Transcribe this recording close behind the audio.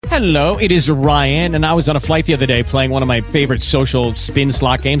Hello, it is Ryan, and I was on a flight the other day playing one of my favorite social spin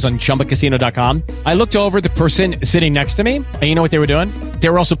slot games on ChumbaCasino.com. I looked over at the person sitting next to me, and you know what they were doing? They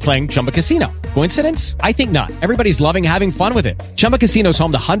were also playing Chumba Casino. Coincidence? I think not. Everybody's loving having fun with it. Chumba Casino is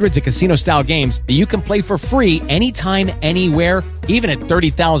home to hundreds of casino-style games that you can play for free anytime, anywhere, even at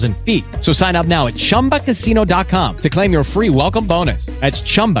 30,000 feet. So sign up now at ChumbaCasino.com to claim your free welcome bonus. That's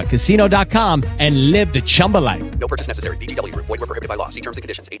ChumbaCasino.com and live the Chumba life. No purchase necessary. VGW. Void where prohibited by law. See terms and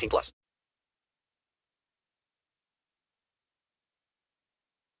conditions. 18 plus.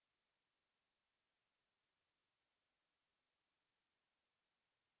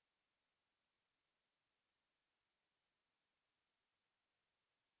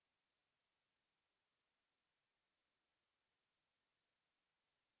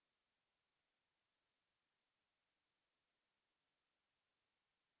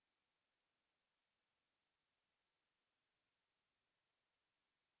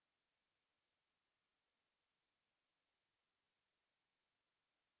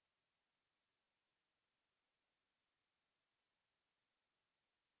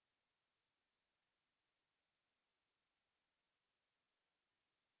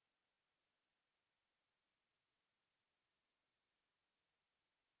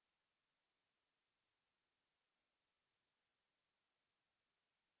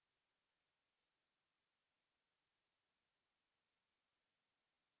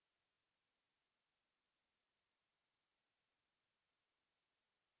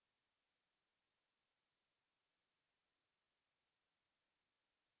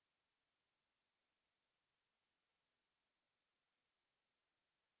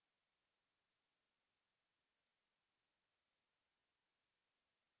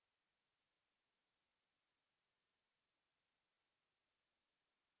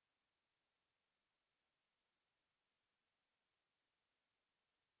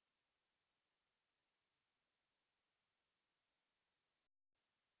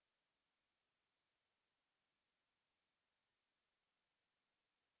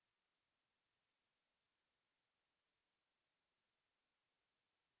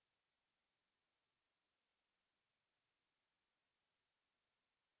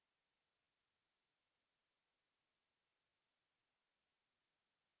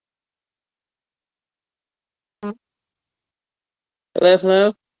 Hello,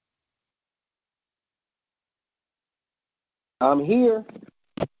 hello. I'm here.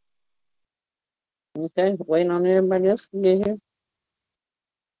 Okay, waiting on everybody else to get here.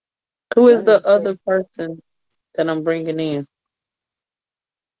 Who is the other person that I'm bringing in?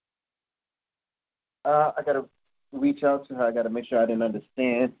 I gotta reach out to her. I gotta make sure I didn't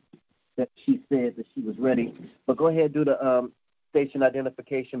understand that she said that she was ready. But go ahead, do the station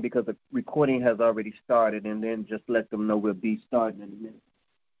identification because the recording has already started, and then just let them know we'll be starting in a minute.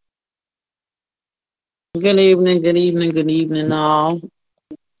 Good evening, good evening, all.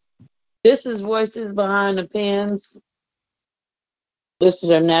 This is Voices Behind the Pens. This is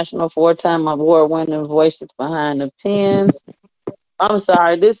your national four-time award-winning Voices Behind the Pens. I'm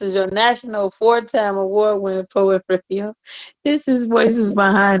sorry, this is your national four-time award-winning poet radio. This is Voices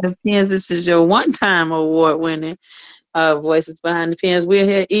Behind the Pens. This is your one-time award-winning Voices Behind the Pens. We're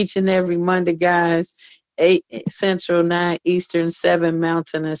here each and every Monday, guys. 8 Central, 9 Eastern, 7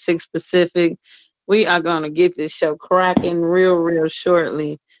 Mountain, and 6 Pacific. We are going to get this show cracking real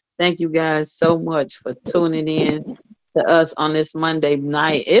shortly. Thank you guys so much for tuning in to us on this Monday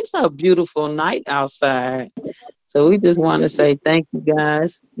night. It's a beautiful night outside. So we just want to say thank you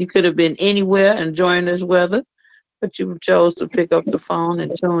guys. You could have been anywhere enjoying this weather, but you chose to pick up the phone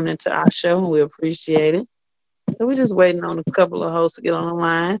and tune into our show, and we appreciate it. So we're just waiting on a couple of hosts to get on the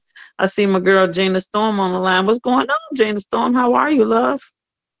line. I see my girl Gina Storm on the line. What's going on, Gina Storm? How are you, love?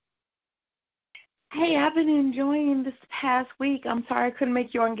 Hey, I've been enjoying this past week. I'm sorry I couldn't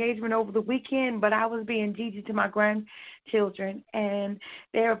make your engagement over the weekend, but I was being Gigi to my grandchildren, and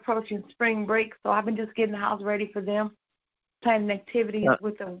they're approaching spring break, so I've been just getting the house ready for them, planning activities.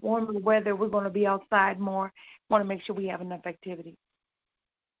 With the warmer weather. We're going to be outside more. Want to make sure we have enough activity.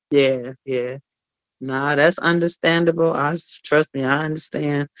 Yeah. Nah, that's understandable. Trust me, I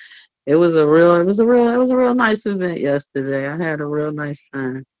understand. It was a real nice event yesterday. I had a real nice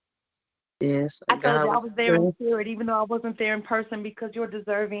time. Yes. I told you I was there in spirit, even though I wasn't there in person, because you're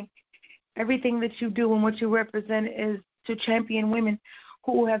deserving. Everything that you do and what you represent is to champion women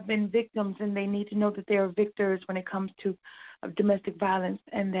who have been victims, and they need to know that they are victors when it comes to domestic violence,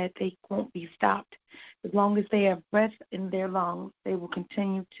 and that they won't be stopped. As long as they have breath in their lungs, they will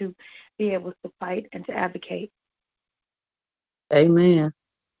continue to be able to fight and to advocate. Amen.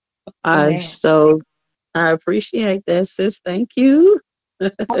 Amen. So I appreciate that, sis. Thank you.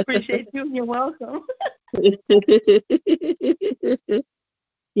 I appreciate you. You're welcome.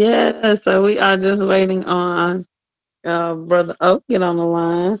 Yeah, so we are just waiting on Brother Oak get on the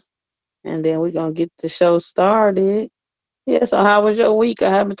line, and then we're gonna get the show started. Yeah, so how was your week? I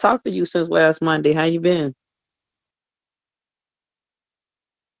haven't talked to you since last Monday. How you been?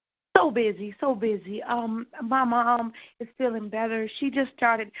 So busy, so busy. My mom is feeling better. She just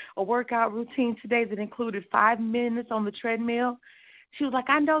started a workout routine today that included 5 minutes on the treadmill. She was like,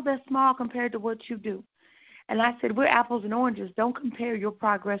 I know that's small compared to what you do. And I said, we're apples and oranges. Don't compare your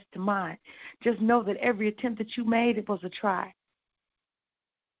progress to mine. Just know that every attempt that you made, it was a try.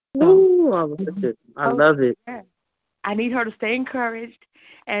 So, Ooh, I love it. I oh, love it. yeah. I need her to stay encouraged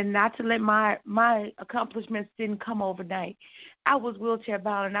and not to let my accomplishments didn't come overnight. I was wheelchair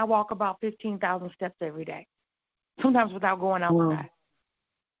bound and I walk about 15,000 steps every day, sometimes without going Whoa, outside.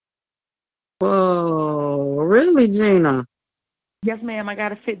 whoa, really, Gina? Yes, ma'am, I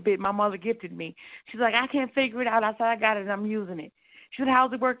got a Fitbit my mother gifted me. She's like, I can't figure it out. I said, I got it and I'm using it. She said,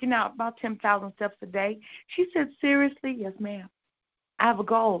 how's it working out? About 10,000 steps a day. She said, seriously? Yes, ma'am. I have a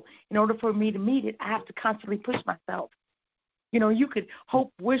goal. In order for me to meet it, I have to constantly push myself. You know, you could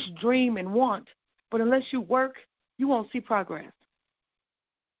hope, wish, dream, and want, but unless you work, you won't see progress.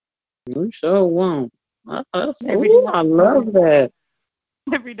 You sure won't. Every day Ooh, I I put the work love that.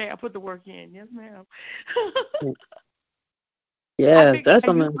 in. Every day I put the work in. Yes, ma'am. I Yes, figure that's I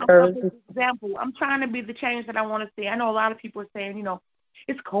some use myself as encouraging. an example. I'm trying to be the change that I want to see. I know a lot of people are saying,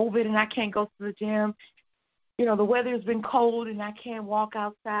 it's COVID and I can't go to the gym. The weather has been cold and I can't walk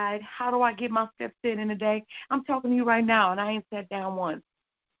outside. How do I get my steps in a day? I'm talking to you right now, and I ain't sat down once.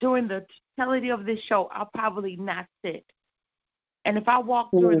 During the totality of this show, I'll probably not sit. And if I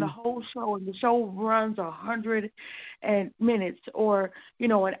walk during the Mm, whole show and the show runs 100 minutes or,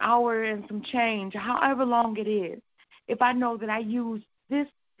 an hour and some change, however long it is, if I know that I use this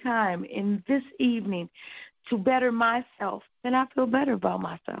time in this evening to better myself, then I feel better about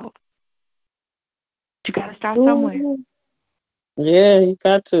myself. But you got to start somewhere. ooh, yeah, you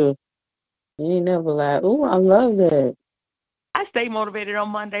got to. You ain't never lied. Ooh, I love that. I stay motivated on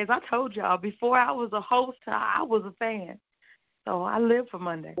Mondays. I told y'all before I was a host, I was a fan. So I live for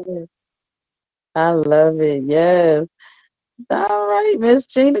Monday. I love it. Yes. All right, Miss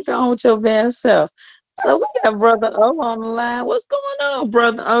Gina, go on with your bad self. So we got Brother O on the line. What's going on,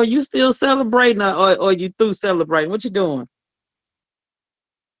 Brother O? You still celebrating or you through celebrating? What you doing?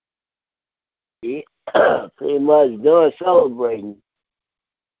 Yeah, pretty much doing celebrating.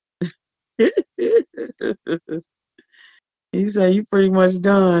 You say you pretty much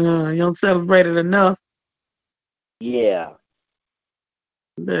done, huh? You don't celebrate it enough. Yeah.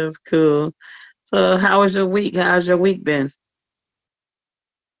 That's cool. So how was your week? How's your week been?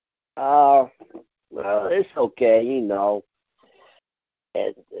 Uh, well, it's okay, you know.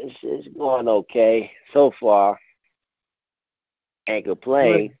 It's going okay so far. Can't Well,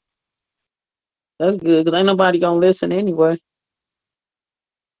 complain. that's good because ain't nobody gonna listen anyway.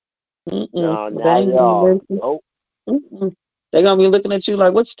 Mm-mm. No, They not ain't at gonna all. listen. Nope. Mm-mm. They gonna be looking at you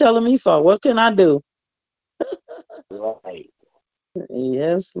like, what you telling me for? What can I do? Right.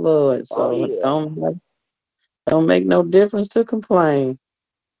 Yes, Lord. Oh So yeah. don't make no difference to complain.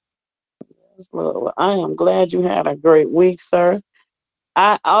 Yes, Lord. Well, I am glad you had a great week, sir.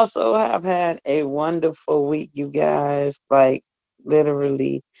 I also have had a wonderful week, you guys. Like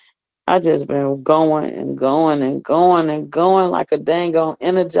literally, I just been going and going and going and going like a dang on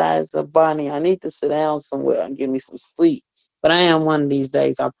energizer bunny. I need to sit down somewhere and give me some sleep. But I am one of these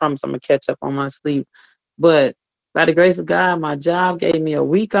days. I promise I'm gonna catch up on my sleep. But by the grace of God, my job gave me a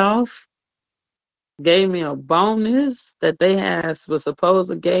week off, gave me a bonus that they had was supposed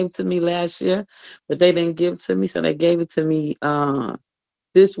to give to me last year, but they didn't give to me, so they gave it to me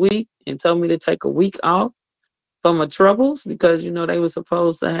this week and told me to take a week off for my troubles because they were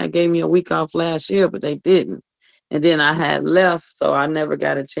supposed to have gave me a week off last year, but they didn't. And then I had left, so I never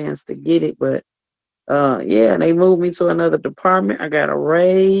got a chance to get it. But yeah, they moved me to another department. I got a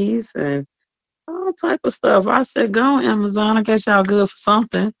raise and all type of stuff. I said, go on Amazon. I guess y'all good for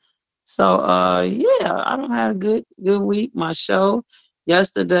something. So yeah, I don't have a good week. My show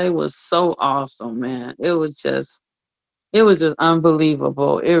yesterday was so awesome, man. It was just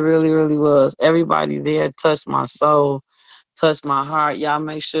unbelievable. It really, really was. Everybody there touched my soul, touched my heart. Y'all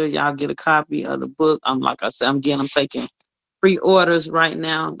make sure y'all get a copy of the book. Like I said, I'm taking pre-orders right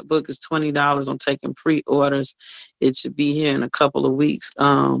now. The book is $20. I'm taking pre-orders. It should be here in a couple of weeks.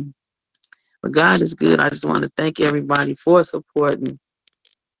 But God is good. I just want to thank everybody for supporting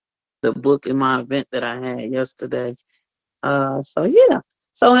the book in my event that I had yesterday. So yeah.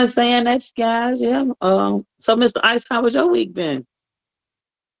 So in saying that, you guys, yeah. So Mr. Ice, how was your week been?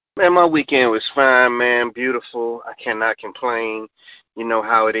 Man, my weekend was fine, man. Beautiful. I cannot complain. You know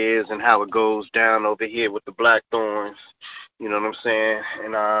how it is and how it goes down over here with the Blackthorns. You know what I'm saying?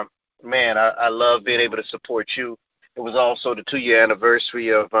 And man, I love being able to support you. It was also the 2-year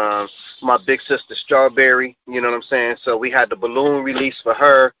anniversary of my big sister Strawberry. You know what I'm saying? So we had the balloon release for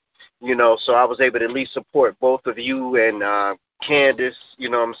her. You know, so I was able to at least support both of you and Candace. You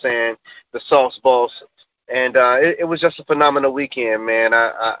know what I'm saying? The Sauce Boss. And it was just a phenomenal weekend, man.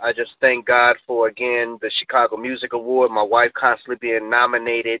 I just thank God for, again, the Chicago Music Award, my wife constantly being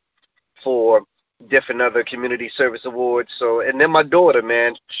nominated for different other community service awards. So, and then my daughter,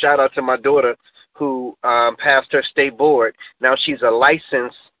 man, shout out to my daughter who passed her state board. Now she's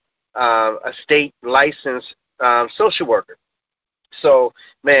a state licensed social worker. So,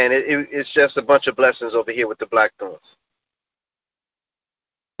 man, it's just a bunch of blessings over here with the Blackthorns.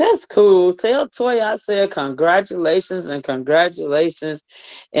 That's cool. Tell Toy I said congratulations and congratulations.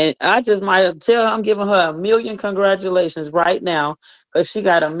 And I just might tell her I'm giving her a million congratulations right now because she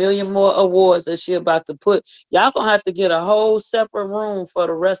got a million more awards that she about to put. Y'all gonna have to get a whole separate room for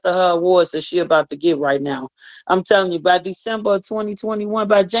the rest of her awards that she about to get right now. I'm telling you, by December of 2021,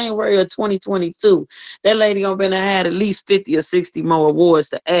 by January of 2022, that lady gonna be had at least 50 or 60 more awards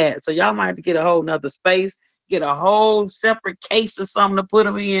to add. So y'all might have to get a whole nother space, get a whole separate case or something to put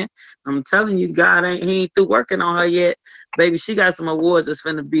them in. I'm telling you, he ain't through working on her yet. Baby, she got some awards that's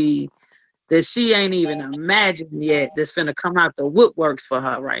finna be that she ain't even imagined yet that's finna come out the woodworks for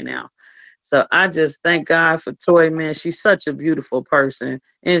her right now. So I just thank God for Toy, man. She's such a beautiful person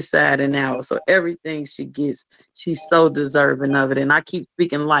inside and out. So everything she gets, she's so deserving of it. And I keep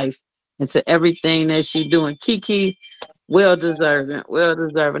speaking life into everything that she's doing. Kiki, well deserving, well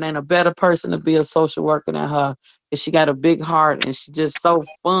deserving. Ain't a better person to be a social worker than her. And she got a big heart and she's just so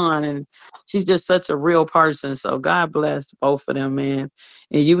fun and she's just such a real person. So God bless both of them, man.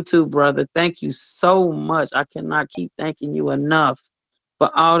 And you too, brother. Thank you so much. I cannot keep thanking you enough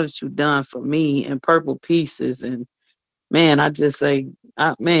for all that you've done for me and Purple Pieces. And man, I just say,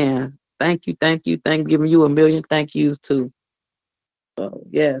 man, thank you, thank you, thank you. Giving you a million thank yous too. So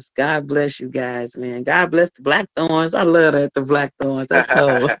yes, God bless you guys, man. God bless the Blackthorns. I love that, the Blackthorns. That's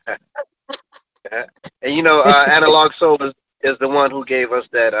cold. And you know, Analog Soul is the one who gave us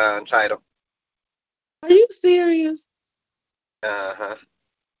that title. Are you serious? Uh-huh.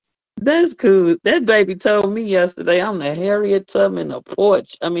 That's cool. That baby told me yesterday I'm the Harriet Tubman of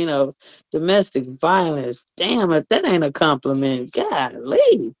of domestic violence. Damn, if that ain't a compliment.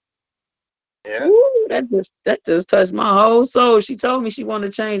 Golly. Yeah. Ooh, that just touched my whole soul. She told me she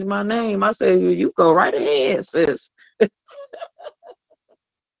wanted to change my name. I said, "Well, you go right ahead, sis."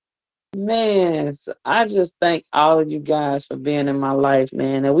 Man, so I just thank all of you guys for being in my life,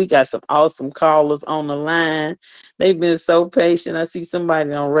 man. And we got some awesome callers on the line. They've been so patient. I see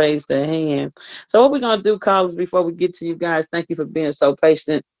somebody don't raise their hand. So what we're gonna do, callers, before we get to you guys, thank you for being so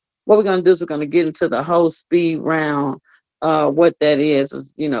patient. What we're gonna do is we're gonna get into the whole speed round. What that is,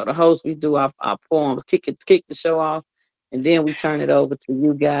 the host, we do our poems, kick the show off, and then we turn it over to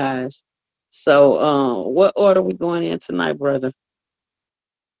you guys. So what order we going in tonight, brother?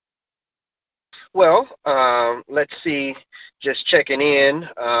 Well, let's see. Just checking in.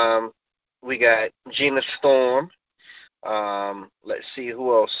 We got Gina Storm. Let's see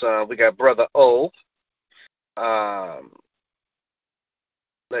who else. We got Brother O.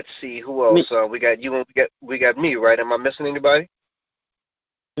 Let's see who else. We got you and we got me, right? Am I missing anybody?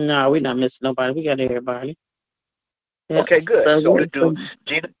 No, we're not missing nobody. We got everybody. Yep. Okay, good. So So we'll do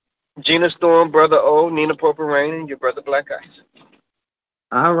Gina Storm, Brother O, Nina Purple Rain, and your brother Black Ice.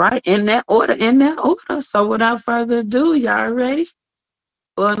 all right, in that order, in that order. So without further ado, y'all ready?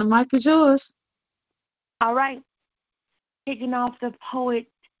 Well, the mic is yours. All right. Kicking off the poet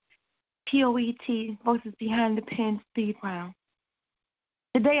P.O.E.T. Voices Behind the Pen speed round.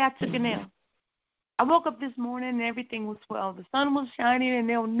 Today I took a nap. I woke up this morning and everything was swell. The sun was shining and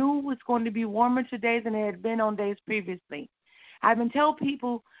they knew it was going to be warmer today than it had been on days previously. I've been telling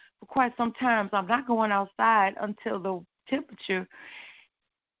people for quite some time, so I'm not going outside until the temperature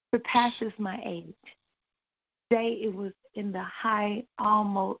surpasses my age. Today it was in the high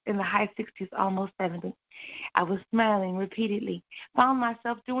 60s, almost 70. I was smiling repeatedly, found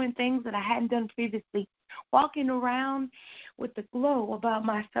myself doing things that I hadn't done previously, walking around with a glow about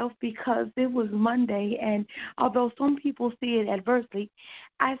myself because it was Monday, and although some people see it adversely,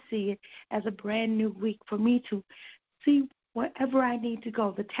 I see it as a brand new week for me to see wherever I need to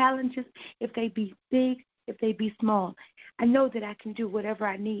go. The challenges, if they be big, if they be small, I know that I can do whatever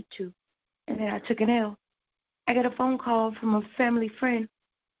I need to. And then I took an L. I got a phone call from a family friend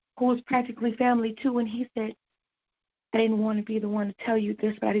who was practically family too, and he said, I didn't want to be the one to tell you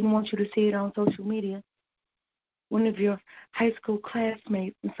this, but I didn't want you to see it on social media. One of your high school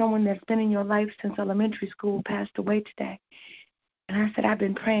classmates and someone that's been in your life since elementary school passed away today. And I said, I've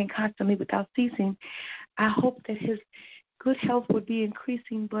been praying constantly without ceasing. I hope that his good health would be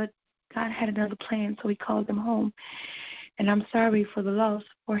increasing, but God had another plan, so he called him home. And I'm sorry for the loss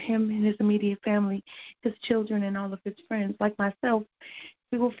for him and his immediate family, his children, and all of his friends. Like myself,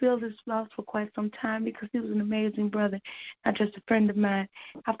 we will feel this loss for quite some time because he was an amazing brother, not just a friend of mine.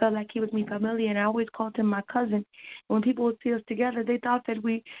 I felt like he was mi familia, and I always called him my cousin. And when people would see us together, they thought that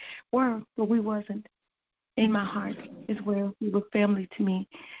we were, but we wasn't. In my heart is where he was family to me,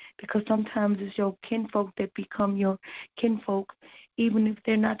 because sometimes it's your kinfolk that become your kinfolk, even if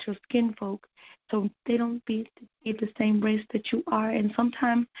they're not your skinfolk. So they don't be the same race that you are, and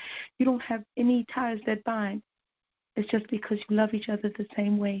sometimes you don't have any ties that bind. It's just because you love each other the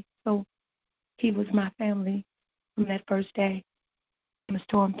same way. So he was my family from that first day. Ms.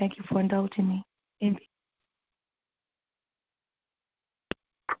 Storm, thank you for indulging me. Envy.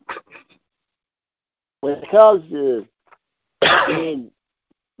 When it comes to being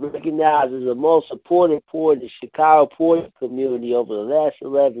recognized as the most supported poet in the Chicago poetry community over the last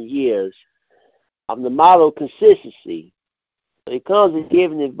 11 years, I'm the model of consistency. When it comes to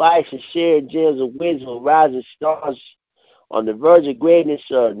giving advice and sharing gems of wisdom of rising stars on the verge of greatness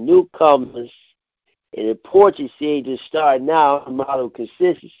or newcomers in the poetry scene just starting now, I'm the model of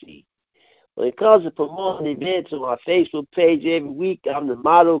consistency. When it comes to promoting events on my Facebook page every week, I'm the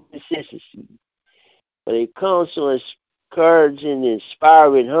model of consistency. When it comes to encouraging and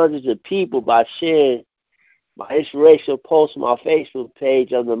inspiring hundreds of people by sharing my inspirational posts on my Facebook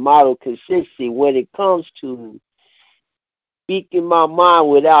page, I'm the model of consistency. When it comes to speaking my mind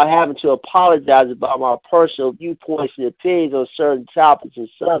without having to apologize about my personal viewpoints and opinions on certain topics and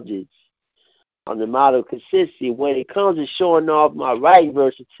subjects, I'm the model of consistency. When it comes to showing off my writing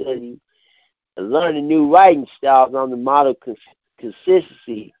versatility and learning new writing styles, I'm the model of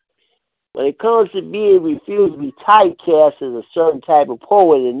consistency. When it comes to being refused to be typecast as a certain type of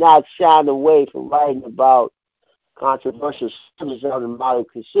poet and not shying away from writing about controversial subjects, I'm the model of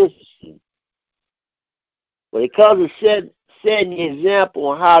consistency. When it comes to setting the example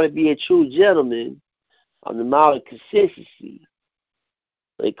on how to be a true gentleman, I'm the model of consistency.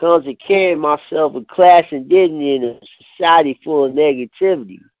 When it comes to carrying myself with class and dignity in a society full of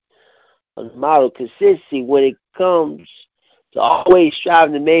negativity, I'm the model of consistency. When it comes to always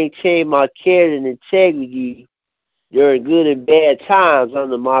striving to maintain my character and integrity during good and bad times, I'm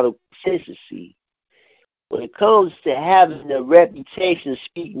the model of consistency. When it comes to having a reputation of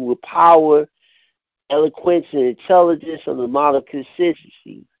speaking with power, eloquence, and intelligence, I'm the model of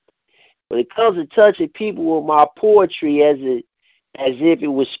consistency. When it comes to touching people with my poetry as if it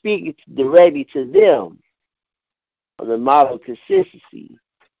was speaking directly to them, I'm the model of consistency.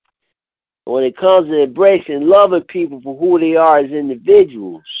 When it comes to embracing and loving people for who they are as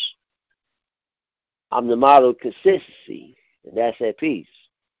individuals, I'm the model of consistency. And that's that piece.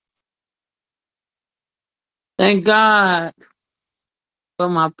 Thank God for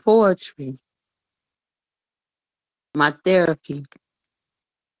my poetry, my therapy.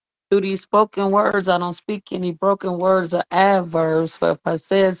 Through these spoken words, I don't speak any broken words or adverbs. But if I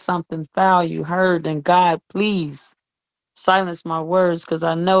said something foul you heard, then God, please silence my words, because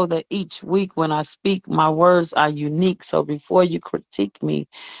I know that each week when I speak, my words are unique. So before you critique me,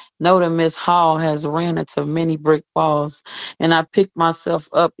 know that Miss Hall has ran into many brick walls, and I pick myself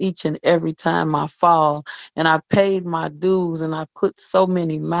up each and every time I fall. And I paid my dues, and I put so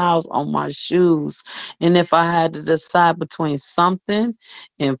many miles on my shoes. And if I had to decide between something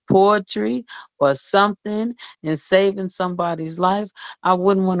in poetry or something in saving somebody's life, I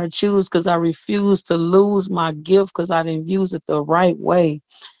wouldn't want to choose, because I refuse to lose my gift because I didn't use it the right way.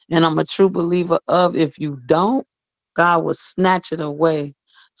 And I'm a true believer of, if you don't, God will snatch it away.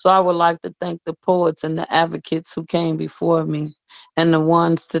 So I would like to thank the poets and the advocates who came before me, and the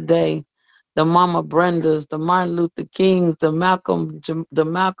ones today, the Mama Brendas, the Martin Luther Kings, the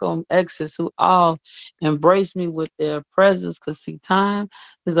Malcolm X's, who all embraced me with their presence, because see, time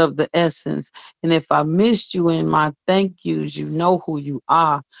is of the essence. And if I missed you in my thank yous, you know who you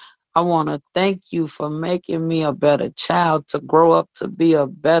are. I want to thank you for making me a better child to grow up to be a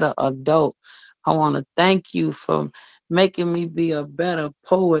better adult. I want to thank you for making me be a better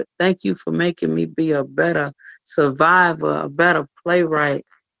poet. Thank you for making me be a better survivor, a better playwright.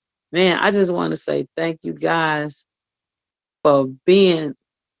 Man, I just want to say thank you guys for being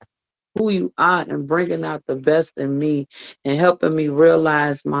who you are and bringing out the best in me and helping me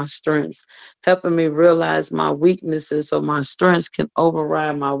realize my strengths, helping me realize my weaknesses so my strengths can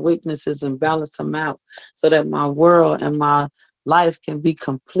override my weaknesses and balance them out so that my world and my life can be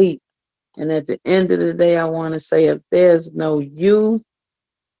complete. And at the end of the day, I want to say if there's no you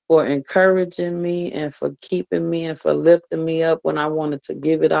for encouraging me and for keeping me and for lifting me up when I wanted to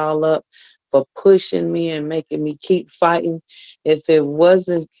give it all up, for pushing me and making me keep fighting. If it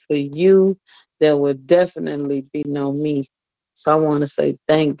wasn't for you, there would definitely be no me. So I want to say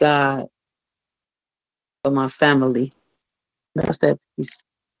thank God for my family. That's that piece.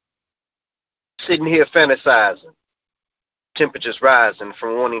 Sitting here fantasizing, temperatures rising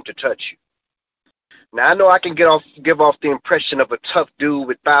from wanting to touch you. Now I know I can give off the impression of a tough dude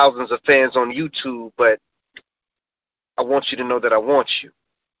with thousands of fans on YouTube, but I want you to know that I want you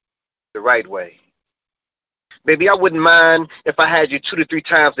the right way. Baby, I wouldn't mind if I had you 2 to 3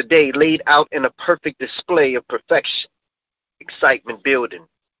 times a day laid out in a perfect display of perfection, excitement building,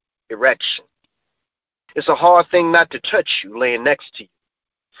 erection. It's a hard thing not to touch you laying next to you.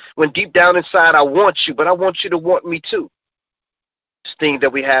 When deep down inside I want you, but I want you to want me too. This thing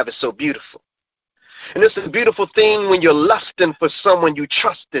that we have is so beautiful. And it's a beautiful thing when you're lusting for someone you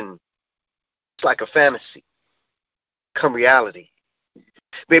trust in. It's like a fantasy. Come reality.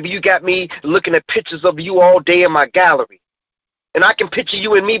 Baby, you got me looking at pictures of you all day in my gallery. And I can picture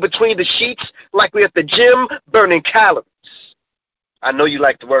you and me between the sheets like we're at the gym burning calories. I know you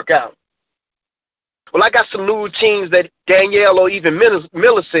like to work out. Well, I got some new routines that Danielle or even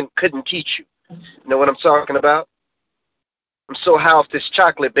Millicent couldn't teach you. You know what I'm talking about? I'm so high off this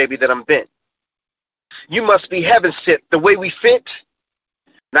chocolate, baby, that I'm bent. You must be heaven sent. The way we fit,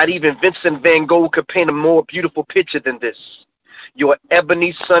 not even Vincent van Gogh could paint a more beautiful picture than this. Your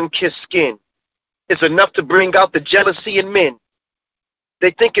ebony sun-kissed skin is enough to bring out the jealousy in men.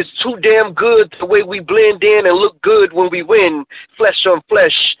 They think it's too damn good the way we blend in and look good when we win, flesh on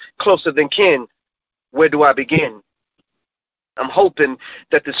flesh, closer than kin. Where do I begin? I'm hoping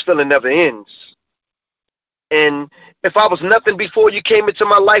that this feeling never ends. And if I was nothing before you came into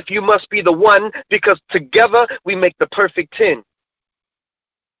my life, you must be the one, because together we make the perfect 10.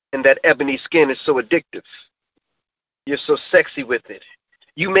 And that ebony skin is so addictive. You're so sexy with it.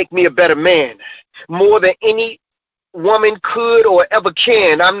 You make me a better man, more than any woman could or ever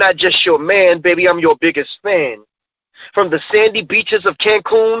can. I'm not just your man, baby, I'm your biggest fan. From the sandy beaches of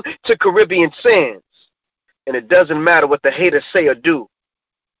Cancun to Caribbean sands. And it doesn't matter what the haters say or do.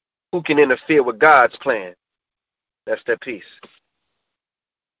 Who can interfere with God's plan? That's that piece.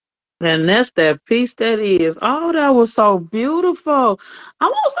 And that's that piece that is. Oh, that was so beautiful. I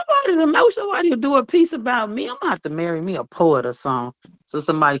want somebody to do a piece about me. I'm gonna have to marry me a poet or something so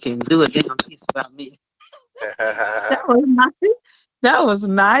somebody can do a damn piece about me. That was nice. That was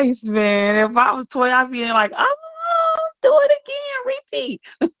nice, man. If I was 12, I'd be like, oh, do it again, repeat.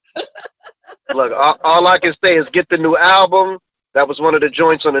 Look, all I can say is get the new album. That was one of the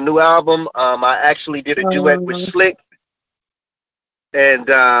joints on the new album. I actually did a duet with Slick. And,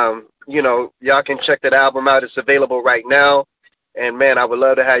 y'all can check that album out. It's available right now. And, man, I would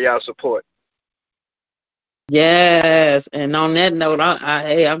love to have y'all support. Yes, and on that note,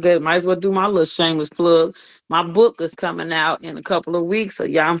 I'm good. Might as well do my little shameless plug. My book is coming out in a couple of weeks, so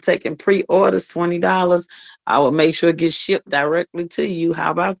I'm taking pre-orders, $20. I will make sure it gets shipped directly to you.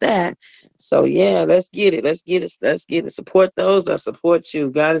 How about that? So yeah, let's get it. Let's get it. Let's get it. Support those that support you.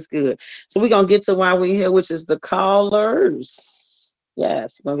 God is good. So we're gonna get to why we're here, which is the callers.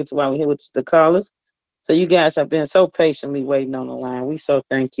 Yes, we're gonna get to why we're here, which is the callers. So you guys have been so patiently waiting on the line. We so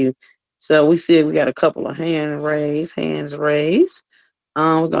thank you. So we see we got a couple of hands raised. We're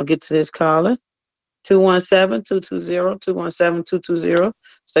gonna get to this caller. 217-220-217-220.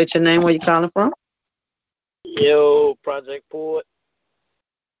 State your name, where you calling from. Yo, Project P.O.E.T.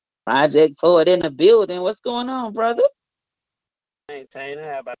 Project P.O.E.T. in the building. What's going on, brother? Maintaining.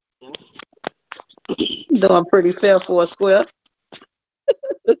 How about you? Doing pretty fair for a square.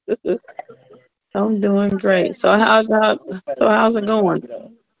 I'm doing great. So how's it going?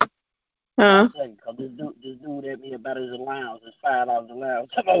 Huh? This dude at me about his allowance. It's $5 allowance.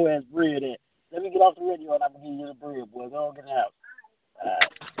 Come on, where's bread at? Let me get off the radio and I'm gonna give you the bread, boy. Go get out.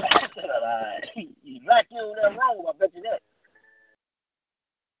 You vacuum that room, I bet you that.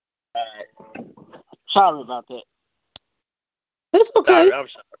 Sorry about that. It's okay. Sorry, I'm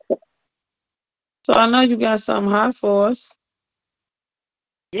sorry. So I know you got something hot for us.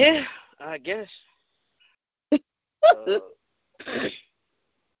 Yeah, I guess.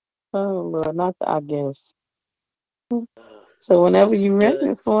 Oh Lord, not the I guess. So whenever you're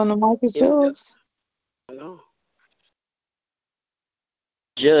ready for the mic is yours.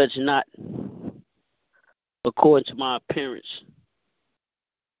 Judge not according to my appearance.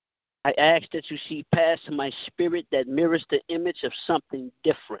 I ask that you see past my spirit that mirrors the image of something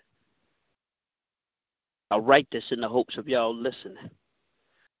different. I write this in the hopes of y'all listening.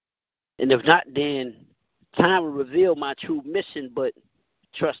 And if not, then time will reveal my true mission, but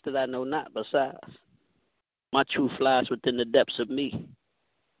trust that I know not besides. My truth lies within the depths of me.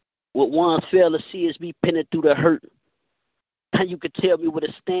 What ones fail to see is me pinning through the hurt. How you could tell me what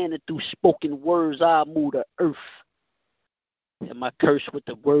is standing through spoken words, I'll move the earth. Am I cursed with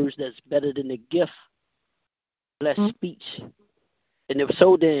the words that's better than the gift? Bless speech. And if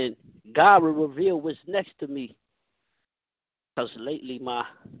so, then God will reveal what's next to me. Because lately my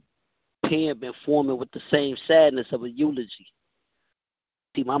pen been forming with the same sadness of a eulogy.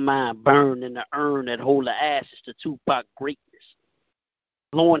 See, my mind burned in the urn that hold the ashes to Tupac greatness.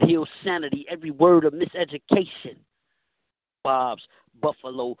 Lauryn Hill sanity, every word of miseducation. Bob's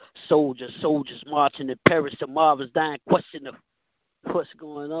Buffalo soldiers marching in Paris to Marvin's dying question of what's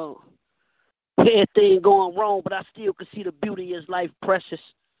going on. Everything going wrong, but I still can see the beauty in life precious.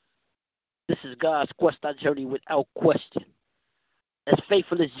 This is God's quest, I journey without question. As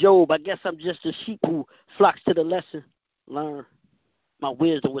faithful as Job, I guess I'm just a sheep who flocks to the lesson. Learn. My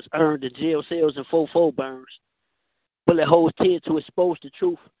wisdom was earned in jail cells and fofo burns. Bullet holes tend to expose the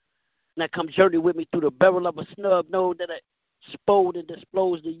truth. Now come journey with me through the barrel of a snub nose that exposed and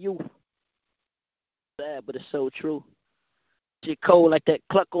disclosed the youth. Sad, but it's so true. Shit cold like that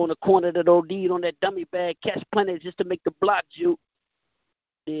cluck on the corner that OD'd on that dummy bag. Catch plenty just to make the block juke.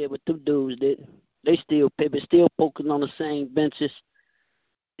 Yeah, but them dudes did. They still pivot, still poking on the same benches.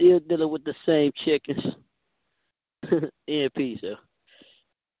 Still dealing with the same chickens. In peace, though.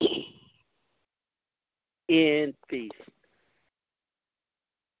 In peace.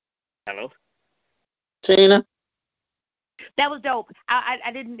 Hello? Tina? That was dope.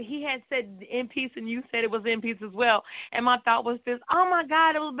 I didn't. He had said in peace, and you said it was in peace as well. And my thought was this: oh my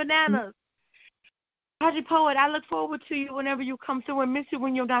God, it was bananas. Haji Poet, I look forward to you whenever you come through and miss you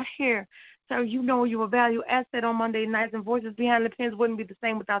when you're not here. So you know you're a value asset on Monday nights, and Voices Behind the Pens wouldn't be the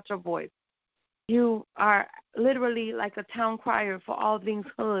same without your voice. You are literally like a town crier for all things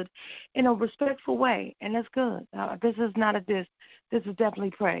hood in a respectful way, and that's good. This is not a diss. This is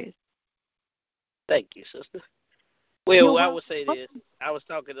definitely praise. Thank you, sister. Well, I would say this. I was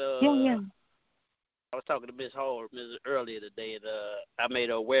talking to I was talking to Miss Hall earlier today, and I made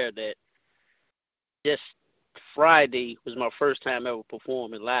her aware that just Friday was my first time ever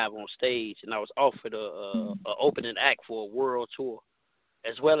performing live on stage, and I was offered a opening act for a world tour,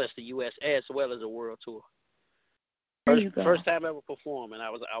 as well as the U.S., as well as a world tour. First time ever performing, I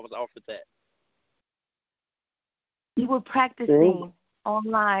was offered that. You were practicing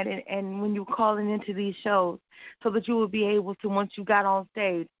online and when you were calling into these shows so that you would be able to, once you got on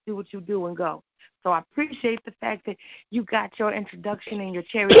stage, do what you do and go. So I appreciate the fact that you got your introduction and your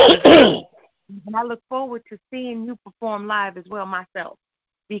cherry. And I look forward to seeing you perform live as well myself,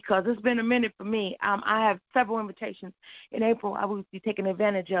 because it's been a minute for me. I have several invitations in April I will be taking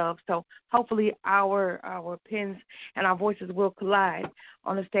advantage of. So hopefully our pens and our voices will collide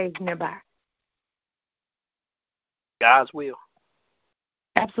on a stage nearby. God's will.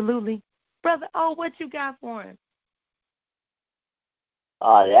 Absolutely. Brother, what you got for him?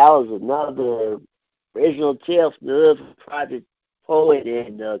 That was another original tale from the Project Poet,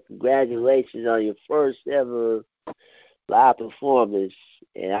 and congratulations on your first ever live performance.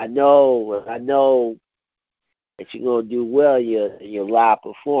 And I know that you're gonna do well in your live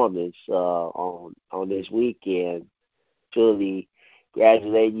performance on this weekend. Truly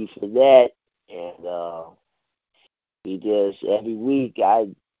congratulate you for that. And you just every week I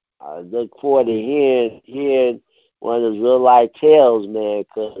look forward to hearing one of those real life tales, man,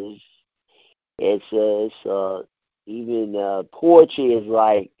 because it's even poetry is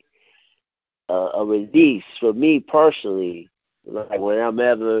like a release for me personally. Like when I'm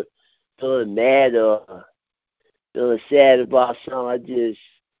ever feeling mad or feeling sad about something, I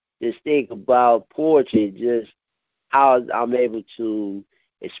just think about poetry, just how I'm able to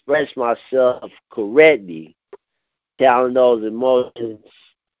express myself correctly, telling those emotions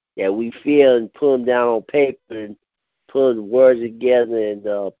that we feel and put them down on paper and put the words together and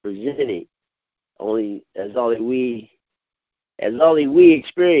present it. Only we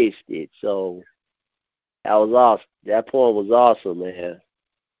experienced it. So that was awesome. That poem was awesome, man.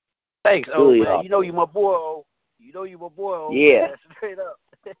 Thanks, really man. awesome. You know you my boy. You know you my boy. Yeah. Man. Straight up.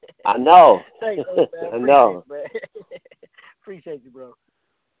 I know. Thanks, man. I know. Man. Appreciate you, bro.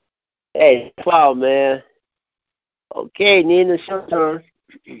 Hey, no problem, man. Okay, Nina, it's your turn.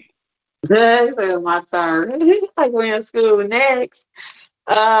 It's my turn. Like we're in school next.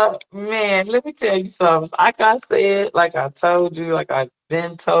 Man, let me tell you something. Like I said, like I told you, like I've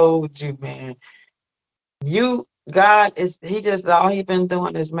been told you, man. God is he just all he been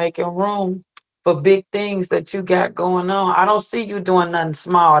doing is making room for big things that you got going on. I don't see you doing nothing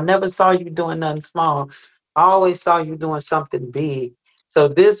small. I never saw you doing nothing small. I always saw you doing something big. So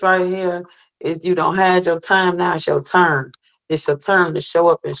this right here is you don't have your time now, it's your turn. It's your turn to show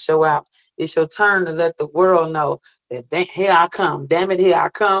up and show out. It's your turn to let the world know that here I come. Damn it, here I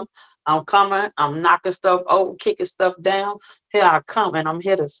come. I'm coming. I'm knocking stuff over, kicking stuff down. Here I come, and I'm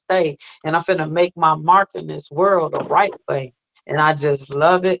here to stay, and I'm finna make my mark in this world the right way. And I just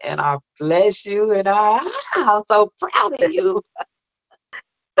love it, and I bless you, and I'm so proud of you. I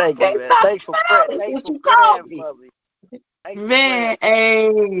Thank you, can't man. stop smiling Thanks since for you praying called me. for me. Thanks for praying Man, for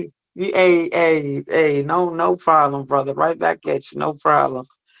me. hey, no problem, brother. Right back at you, no problem.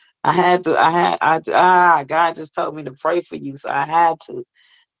 God just told me to pray for you, so I had to.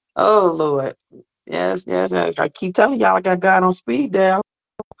 Oh Lord, yes. I keep telling y'all I got God on speed dial.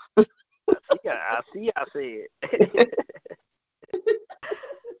 I see it.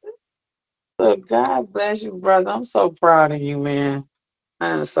 So God bless you, brother. I'm so proud of you, man. I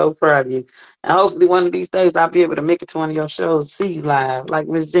am so proud of you. And hopefully one of these days I'll be able to make it to one of your shows, see you live. Like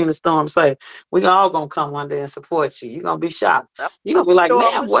Miss Gina Storm say, we all gonna come one day and support you. You're gonna be shocked. I'm You're gonna be like, I'm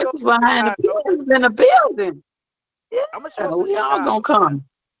man, gonna what show up is in behind the Chicago. pins in the building? I'm gonna show Yeah, up in we all gonna Chicago. come.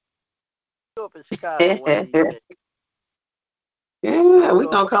 Show up in Chicago one of these days. I Yeah, don't we know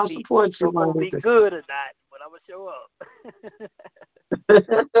if gonna come support you I'm one gonna of be these good or not, but I'm gonna show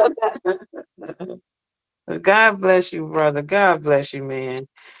days. God bless you, brother. God bless you, man.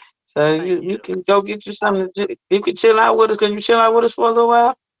 So Thank you you. can go get you something you can chill out with us. Can you chill out with us for a little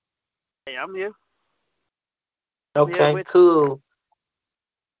while? Hey, I'm here. I'm here Okay, with cool.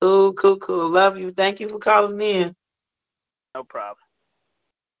 Cool. Love you. Thank you for calling in. you. No problem.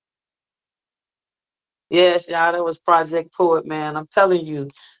 Yes, y'all, that was Project Poet, man. I'm telling you,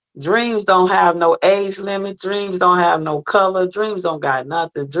 dreams don't have no age limit. Dreams don't have no color. Dreams don't got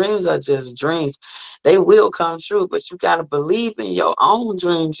nothing. Dreams are just dreams. They will come true, but you got to believe in your own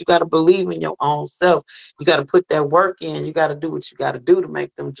dreams. You got to believe in your own self. You got to put that work in. You got to do what you got to do to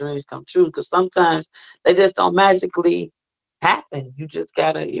make them dreams come true, because sometimes they just don't magically happen. You just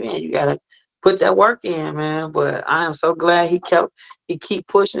got to, man, you got to put that work in, man. But I am so glad he keep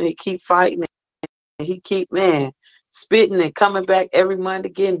pushing, he keep fighting. He keep spitting and coming back every Monday,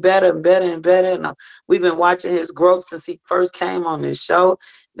 getting better and better and better. And we've been watching his growth since he first came on this show.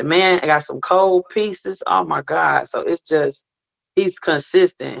 The man got some cold pieces. Oh my God! So it's just he's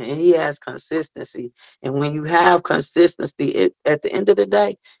consistent and he has consistency. And when you have consistency, at the end of the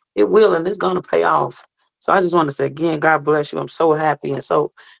day, it will and it's gonna pay off. So I just want to say again, God bless you. I'm so happy and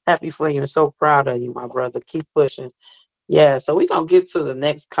so happy for you and so proud of you, my brother. Keep pushing. Yeah, so we're gonna get to the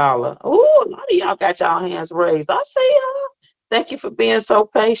next caller. Oh, a lot of y'all got y'all hands raised. I see y'all. Thank you for being so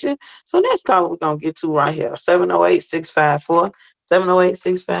patient. So next caller we're gonna get to right here. 708-654.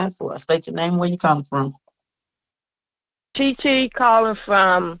 708-654. State your name, where you come from. Chi calling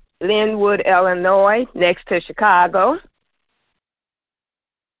from Linwood, Illinois, next to Chicago.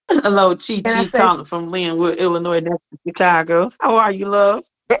 Hello, Can I Chi say calling from Linwood, Illinois, next to Chicago. How are you, love?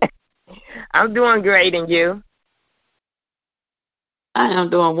 I'm doing great, and you? I am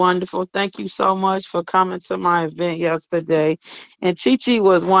doing wonderful. Thank you so much for coming to my event yesterday. And Chi Chi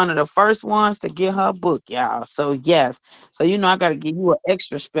was one of the first ones to get her book, y'all. So yes. So I gotta give you an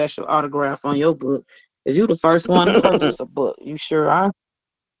extra special autograph on your book. Because you the first one to purchase a book. You sure are?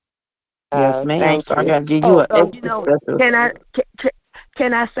 Yes, ma'am. Thank So I you. gotta give you an Oh, extra special.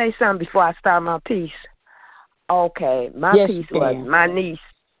 can I say something before I start my piece? Okay, my Yes, you piece was can. my niece.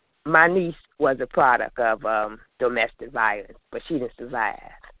 My niece was a product of domestic violence, but she didn't survive.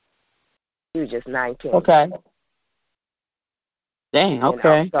 She was just 19. Okay. Dang,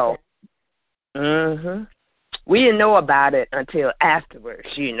 okay. So, we didn't know about it until afterwards.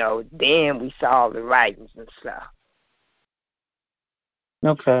 Then we saw the writings and stuff.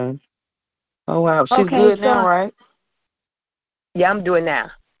 Okay. Oh wow. She's Okay, good now, so right? yeah, I'm doing now.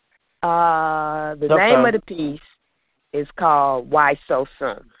 The name Okay. of the piece is called Why So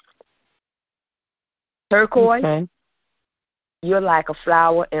Soon. Turquoise, Okay. you're like a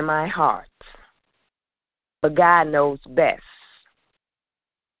flower in my heart, but God knows best.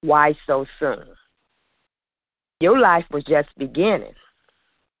 Why so soon? Your life was just beginning,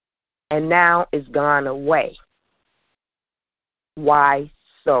 and now it's gone away. Why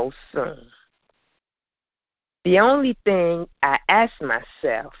so soon? The only thing I ask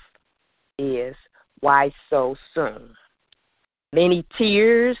myself is, why so soon? Many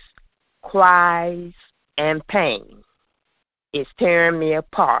tears, cries, and pain. is tearing me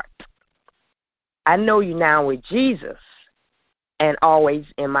apart. I know you now with Jesus and always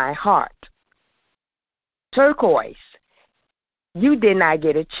in my heart. Turquoise, you did not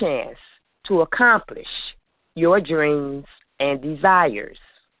get a chance to accomplish your dreams and desires.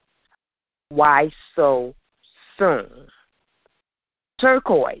 Why so soon?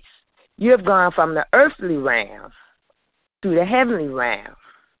 Turquoise, you have gone from the earthly realm to the heavenly realm.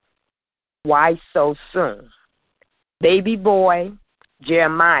 Why so soon? Baby boy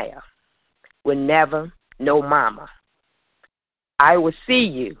Jeremiah will never know mama. I will see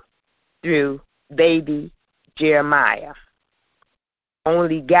you through baby Jeremiah.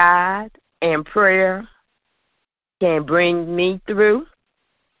 Only God and prayer can bring me through.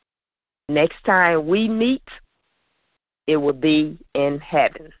 Next time we meet, it will be in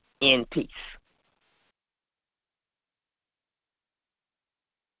heaven, in peace.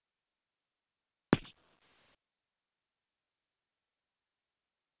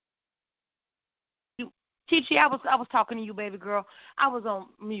 Chi, I was talking to you, baby girl. I was on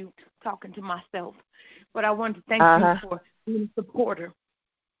mute talking to myself. But I wanted to thank you for being a supporter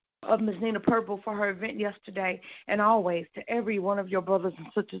of Ms. Nina Purple for her event yesterday, and always to every one of your brothers and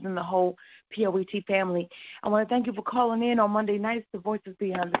sisters in the whole P.O.E.T. family. I want to thank you for calling in on Monday nights, the Voices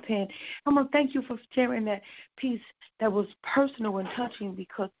Behind the Pen. I want to thank you for sharing that piece that was personal and touching,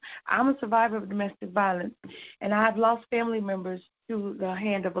 because I'm a survivor of domestic violence, and I've lost family members through the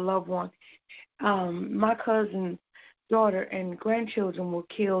hand of a loved one. My cousin's daughter and grandchildren were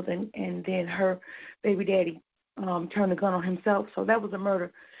killed, and then her baby daddy turned the gun on himself. So that was a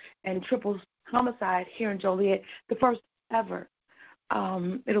murder and triple homicide here in Joliet, the first ever.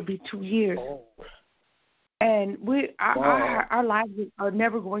 It'll be 2 years. And our lives are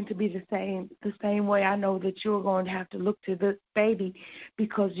never going to be the same way. I know that you're going to have to look to this baby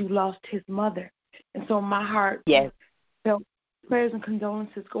because you lost his mother. And so my heart felt prayers and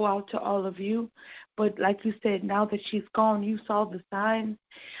condolences go out to all of you. But like you said, now that she's gone, you saw the signs.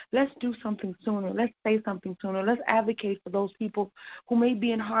 Let's do something sooner. Let's say something sooner. Let's advocate for those people who may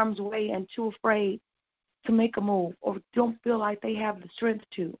be in harm's way and too afraid to make a move or don't feel like they have the strength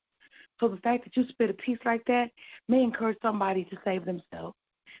to. So the fact that you spit a piece like that may encourage somebody to save themselves.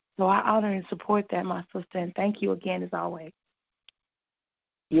 So I honor and support that, my sister, and thank you again as always.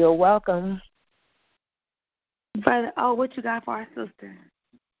 You're welcome. Brother, what you got for our sister?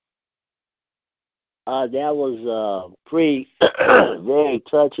 That was a pretty very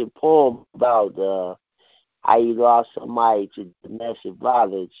touching poem about how you lost somebody to domestic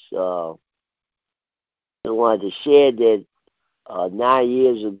violence. I wanted to share that 9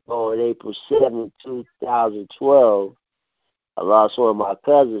 years ago, on April 7, 2012, I lost one of my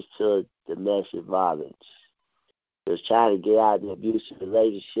cousins to domestic violence. She was trying to get out of the abusive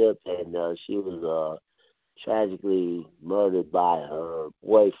relationship, and she was tragically murdered by her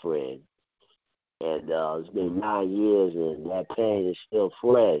boyfriend. And it's been 9 years, and that pain is still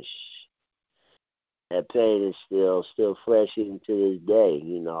fresh. That pain is still fresh even to this day,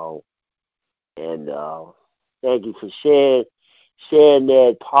 you know. And thank you for sharing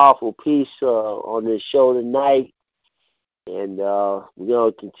that powerful piece on this show tonight. And we're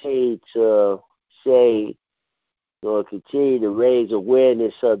going to continue to continue to raise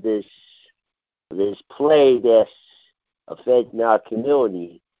awareness of this plague that's affecting our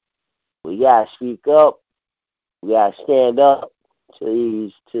community. We got to speak up. We got to stand up to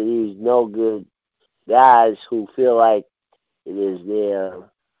these no good guys who feel like it is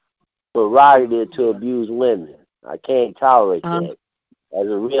their prerogative to abuse women. I can't tolerate that. As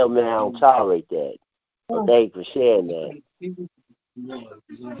a real man, I don't tolerate that. So thank you for sharing that.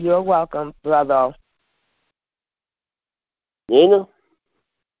 You're welcome, brother. Nina?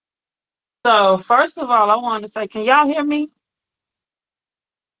 So, first of all, I wanted to say, can y'all hear me?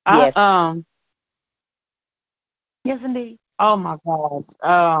 Yes. Yes, indeed. Oh, my God.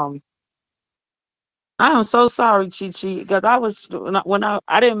 I am so sorry, Chi, because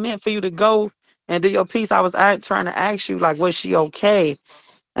I didn't mean for you to go and do your piece. I was trying to ask you, like, was she okay?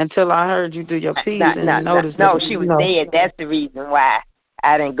 Until I heard you do your piece and noticed that. No, she was dead. That's the reason why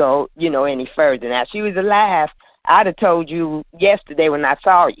I didn't go, any further. Now, she was alive. I'd have told you yesterday when I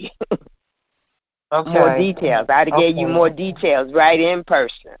saw you. Okay. More details. I'd have gave you more details right in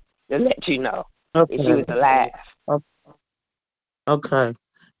person to let you know that she was alive. Okay.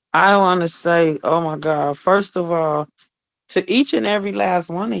 I want to say, oh, my God, first of all, to each and every last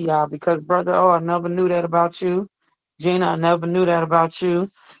one of y'all, because, Brother I never knew that about you. Gina, I never knew that about you.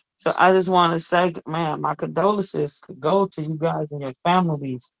 So I just want to say, man, my condolences go to you guys and your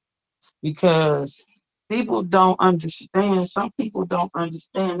families, because people don't understand. Some people don't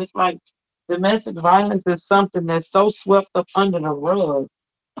understand. It's like Domestic violence is something that's so swept up under the rug.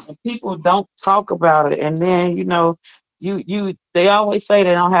 And people don't talk about it. And then, they always say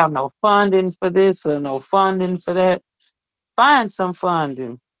they don't have no funding for this or no funding for that. Find some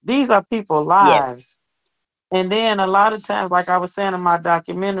funding. These are people's Yes. lives. And then a lot of times, like I was saying in my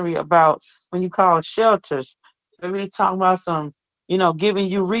documentary about when you call shelters, they really talking about some, giving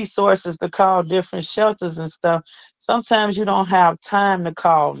you resources to call different shelters and stuff. Sometimes you don't have time to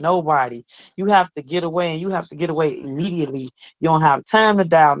call nobody. You have to get away, and you have to get away immediately. You don't have time to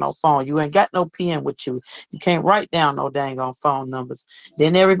dial no phone. You ain't got no pen with you. You can't write down no dang on phone numbers.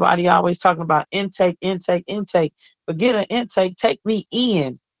 Then everybody always talking about intake, intake, intake. Forget an intake. Take me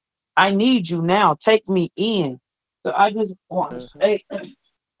in. I need you now. Take me in. So I just want to Mm-hmm. say,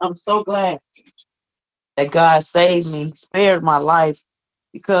 I'm so glad that God saved me, spared my life,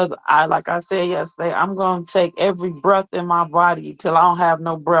 because like I said yesterday, I'm going to take every breath in my body till I don't have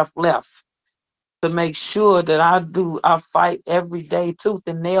no breath left, to make sure that I fight every day tooth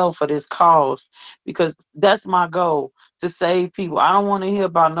and nail for this cause, because that's my goal, to save people. I don't want to hear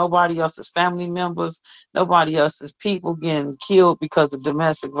about nobody else's family members, nobody else's people getting killed because of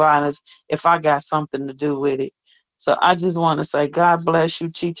domestic violence if I got something to do with it. So I just want to say, God bless you,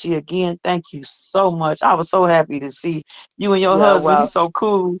 Chi Chi, again. Thank you so much. I was so happy to see you and your You're husband. He's welcome. so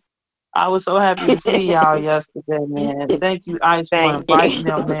cool. I was so happy to see y'all yesterday, man. Thank you, Ice, for Thank inviting you.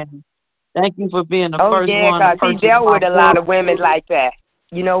 them, man. Thank you for being the Oh, first yeah, one to 'cause he purchase dealt my with a lot book. of women like that.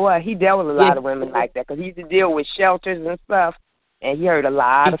 You know what? He dealt with a Yeah, lot of women like that 'cause he used to deal with shelters and stuff, and he heard a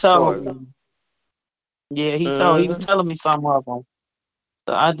lot he of told stories. me. Yeah, he was Mm-hmm. telling me some of them.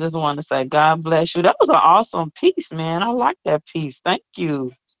 So I just want to say, God bless you. That was an awesome piece, man. I like that piece. Thank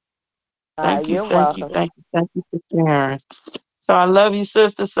you. Thank you, You're thank you, welcome. thank you, thank you for sharing. So I love you,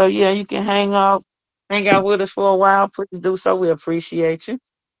 sister. So yeah, you can hang out with us for a while. Please do so. We appreciate you.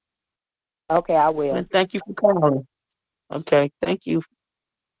 Okay, I will. And thank you for calling. Okay, thank you.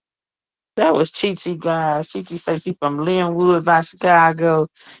 That was Chi Chi, guys. Chi Chi says she's from Linwood by Chicago.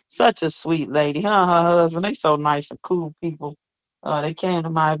 Such a sweet lady. Her and her husband, they so nice and cool people. They came to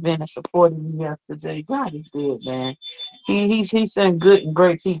my event and supported me yesterday. God is good, man. He sent good and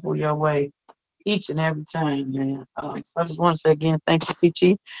great people your way each and every time, man. So I just want to say again, thank you, Chi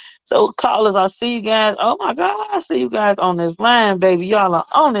Chi. So callers, I see you guys. Oh my God, I see you guys on this line, baby. Y'all are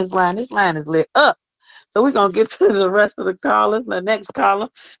on this line. This line is lit up. So we're going to get to the rest of the callers. The next caller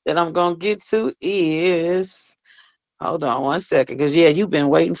that I'm going to get to is, hold on one second, because, yeah, you've been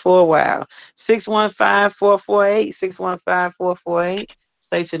waiting for a while. 615-448, 615-448.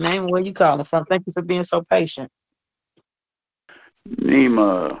 State your name and where you calling from. Thank you for being so patient.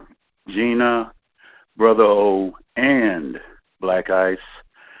 Nima, Gina, Brother O, and Black Ice.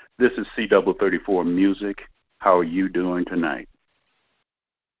 This is C34 Music. How are you doing tonight?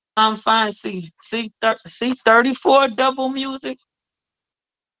 I'm fine. C34 double music?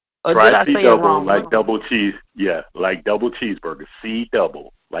 Or did Try I C say it double, wrong? like double cheese. Yeah, like double cheeseburger. C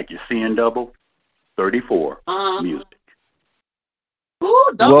double, like you're seeing double. 34 Music. Ooh,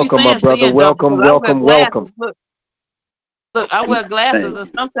 don't be Welcome, my saying brother. seeing double, because Welcome, I wear welcome, welcome. glasses. Look, I wear glasses, Thank and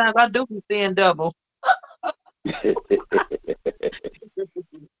you. sometimes I do be seeing double.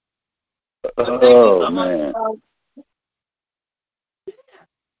 But thank you Oh, so much. man.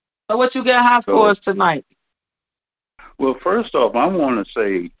 So what you got hot for So, us tonight? well, first off, I want to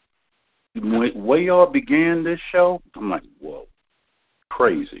say, way y'all began this show, I'm like, whoa,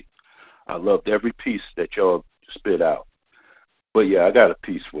 crazy. I loved every piece that y'all spit out. But, yeah, I got a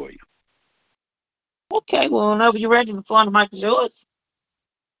piece for you. Okay, well, whenever you're ready, the floor on the mic is yours.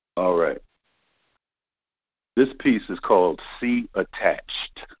 All right. This piece is called See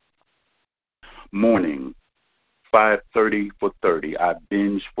Attached. Morning, 5:30 for 30. I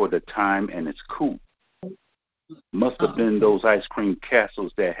binge for the time, and it's cool. Must have been those ice cream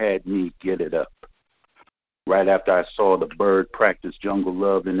castles that had me get it up. Right after I saw the bird practice jungle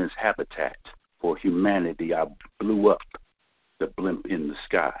love in his habitat for humanity, I blew up the blimp in the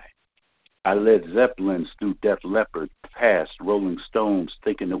sky. I led Zeppelins through Def Leppard, past Rolling Stones,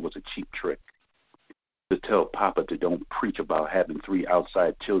 thinking it was a cheap trick to tell Papa to don't preach about having 3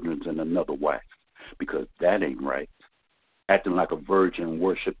 outside children and another wife, because that ain't right. Acting like a virgin,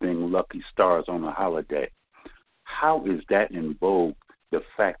 worshiping lucky stars on a holiday. How is that in vogue, the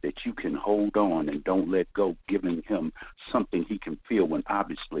fact that you can hold on and don't let go, giving him something he can feel when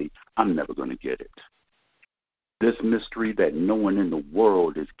obviously I'm never going to get it? This mystery that no one in the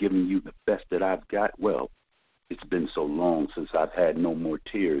world is giving you the best that I've got, well, it's been so long since I've had no more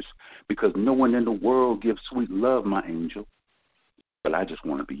tears, because no one in the world gives sweet love, my angel. But I just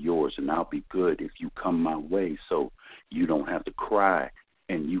want to be yours, and I'll be good if you come my way, so you don't have to cry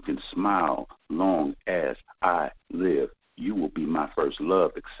and you can smile long as I live. You will be my first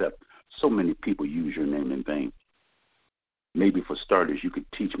love, except so many people use your name in vain. Maybe for starters, you could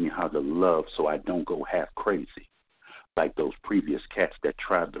teach me how to love so I don't go half crazy, like those previous cats that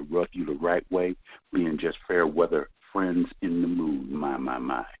tried to rough you the right way, being just fair weather friends in the mood,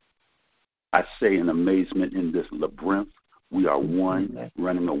 my. I say in amazement in this labyrinth, we are one,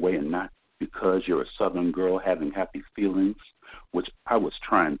 running away, and not because you're a southern girl having happy feelings, which I was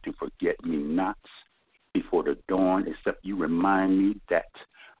trying to forget me nots before the dawn, except you remind me that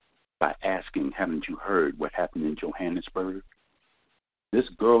by asking, haven't you heard what happened in Johannesburg? This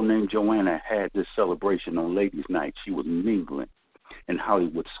girl named Joanna had this celebration on Ladies' Night. She was mingling in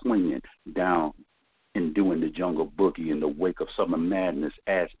Hollywood, swinging down and doing the jungle boogie in the wake of summer madness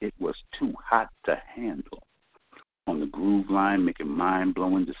as it was too hot to handle. On the groove line, making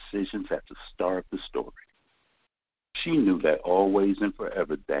mind-blowing decisions at the start of the story. She knew that always and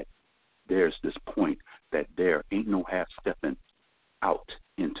forever that there's this point that there ain't no half-stepping out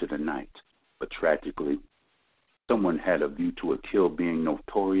into the night. But tragically, someone had a view to a kill being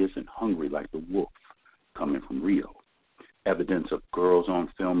notorious and hungry like the wolf coming from Rio. Evidence of girls on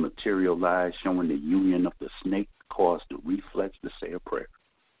film materialized showing the union of the snake caused the reflex to say a prayer.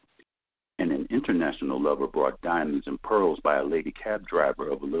 And an international lover brought diamonds and pearls by a lady cab driver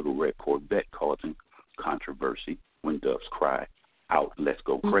of a little red Corvette, causing controversy when doves cry out, let's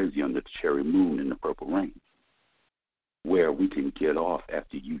go crazy under the cherry moon in the purple rain. Where we can get off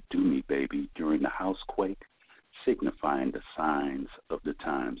after you do me, baby, during the housequake, signifying the signs of the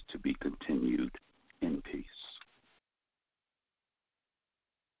times to be continued in peace.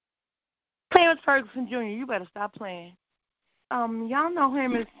 Clarence Ferguson Jr., you better stop playing. Y'all know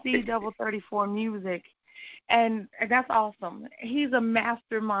him as C34 Music, and that's awesome. He's a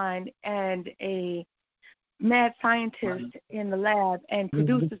mastermind and a mad scientist in the lab and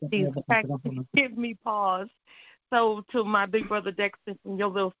produces these tracks to give me pause. So to my big brother Dexter and your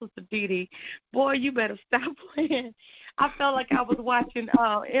little sister Dee Dee, boy, you better stop playing. I felt like I was watching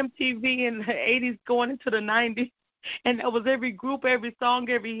MTV in the 80s going into the 90s. And that was every group, every song,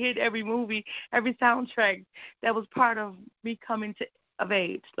 every hit, every movie, every soundtrack that was part of me coming of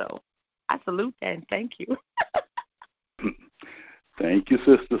age. So I salute that and thank you. Thank you,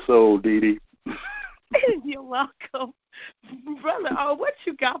 Sister Soul, Dee Dee. You're welcome. Brother, what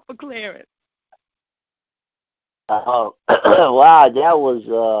you got for Clarence? Wow, that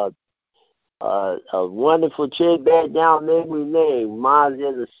was a wonderful trip back down memory lane. Reminds me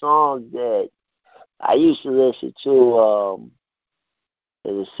of the songs that I used to listen to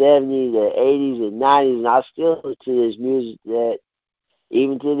in the 70s, the 80s, and 90s, and I still listen to this music that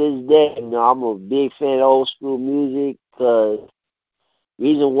even to this day, I'm a big fan of old school music because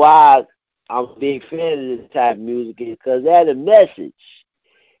reason why I'm a big fan of this type of music is because they had a message.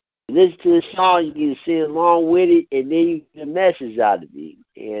 You listen to the song, you can sing along with it, and then you get a message out of it.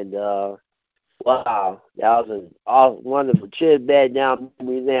 And wow, that was a wonderful trip back down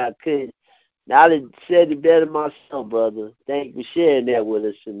memory lane. I couldn't. I done said it better myself, brother. Thank you for sharing that with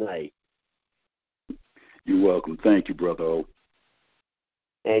us tonight. You're welcome. Thank you, Brother O.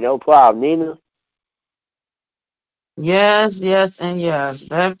 Hey, no problem. Nina? Yes, yes, and yes.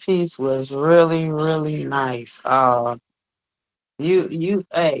 That piece was really, really nice. You need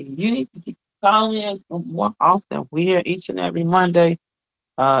to keep calling in more often. We here each and every Monday,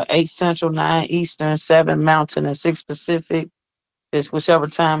 8 Central, 9 Eastern, 7 Mountain, and 6 Pacific. It's whichever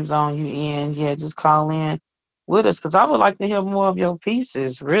time zone you in. Yeah, just call in with us because I would like to hear more of your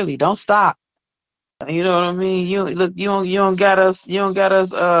pieces. Really, don't stop. You know what I mean? You look, you don't got us,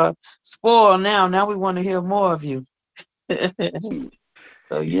 spoiled now. Now we want to hear more of you. So yeah,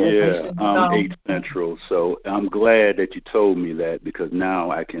 make Yeah, sure you I'm know. 8 Central, so I'm glad that you told me that because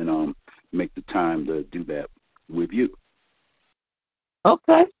now I can make the time to do that with you.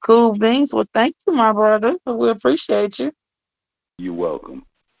 Okay, cool beans. Well, thank you, my brother. We appreciate you. You're welcome.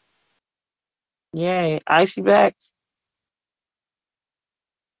 Yay, icy back.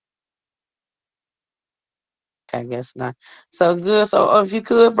 I guess not. So good. So if you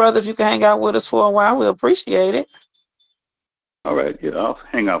could, brother, if you can hang out with us for a while, we appreciate it. All right, yeah, I'll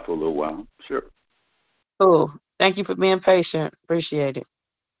hang out for a little while. Sure. Cool. Thank you for being patient. Appreciate it.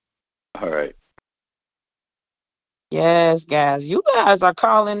 All right. Yes, guys. You guys are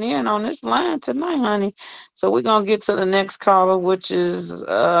calling in on this line tonight, honey. So we're gonna get to the next caller, which is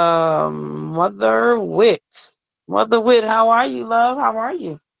Mother Wit. Mother Wit, how are you, love? How are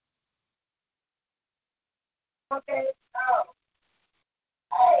you? Okay. Oh.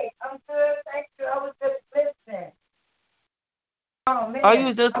 Hey, I'm good. Thank you. I was just listening. Oh, man. Are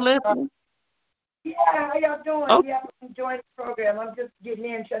you just listening? Yeah, how y'all doing? Oh. Yeah, I'm enjoying the program. I'm just getting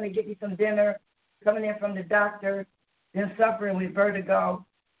in, trying to get me some dinner, coming in from the doctor, then suffering with vertigo.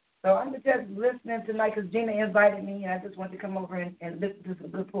 So I'm just listening tonight because Gina invited me, and I just wanted to come over and listen to some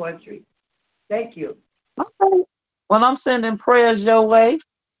good poetry. Thank you. Okay. Well, I'm sending prayers your way,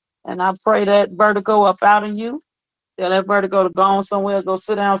 and I pray that vertigo up out of you. Tell that vertigo to go on somewhere, go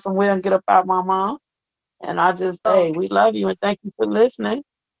sit down somewhere and get up out my mom. And I just, Oh, hey, we love you and thank you for listening.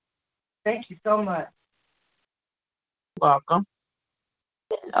 thank you so much. Welcome.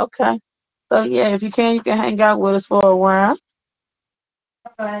 Okay. So, yeah, if you can hang out with us for a while.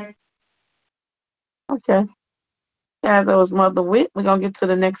 Bye. Okay. Yeah, that was Mother Wit. We're going to get to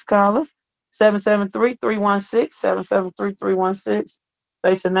the next caller. 773-316, 773-316.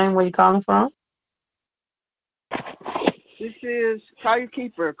 State your name, where you calling from. This is Fire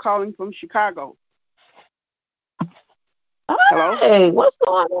Keeper calling from Chicago. Hello? Hey, what's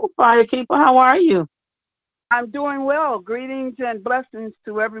going on, Firekeeper? How are you? I'm doing well. Greetings and blessings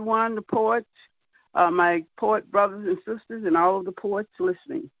to everyone, the poets, my poet brothers and sisters, and all of the poets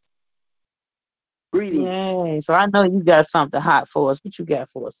listening. Greetings. Yay. So I know you got something hot for us. What you got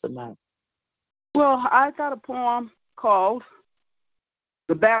for us tonight? Well, I got a poem called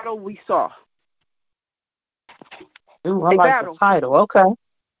The Battle We Saw. Ooh, I like the title. Okay.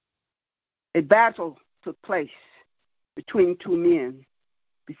 A battle took place between two men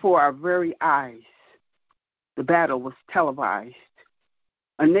before our very eyes. The battle was televised.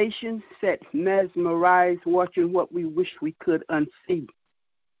 A nation sat mesmerized, watching what we wished we could unsee.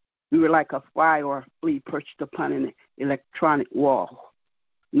 We were like a fly or a flea perched upon an electronic wall.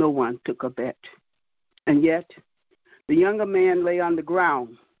 No one took a bet. And yet, the younger man lay on the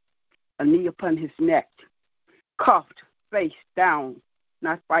ground, a knee upon his neck, cuffed, face down,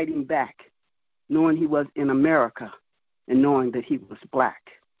 not fighting back, knowing he was in America and knowing that he was black.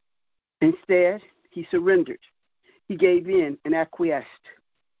 Instead, he surrendered. He gave in and acquiesced.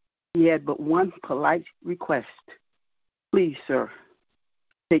 He had but one polite request. Please, sir,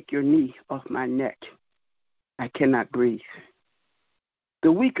 take your knee off my neck. I cannot breathe.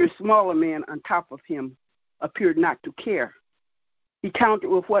 The weaker, smaller man on top of him appeared not to care. He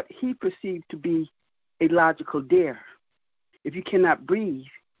countered with what he perceived to be a logical dare. If you cannot breathe,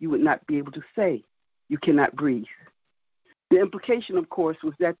 you would not be able to say you cannot breathe. The implication, of course,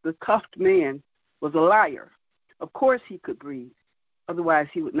 was that the cuffed man was a liar. Of course he could breathe. Otherwise,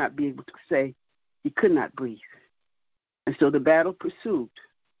 he would not be able to say he could not breathe. And so the battle pursued,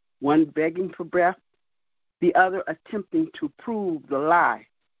 one begging for breath, the other attempting to prove the lie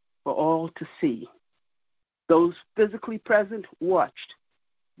for all to see. Those physically present watched,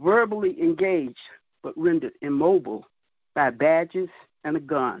 verbally engaged, but rendered immobile by badges and a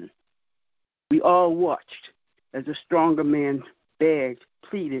gun. We all watched as the stronger man begged,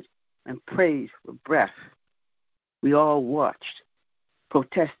 pleaded, and prayed for breath. We all watched,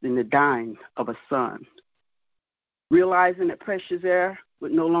 protesting the dying of a son. Realizing that precious air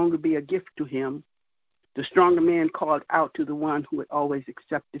would no longer be a gift to him, the stronger man called out to the one who had always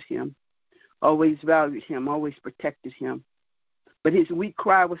accepted him, always valued him, always protected him. But his weak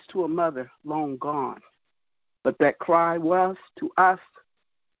cry was to a mother long gone. But that cry was, to us,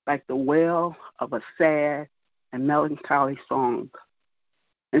 like the wail of a sad and melancholy song.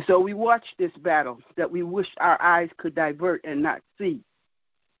 And so we watched this battle that we wished our eyes could divert and not see.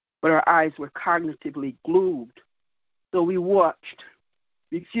 But our eyes were cognitively glued. So we watched,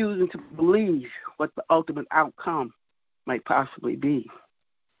 refusing to believe what the ultimate outcome might possibly be.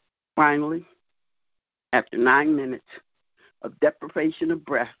 Finally, after 9 minutes of deprivation of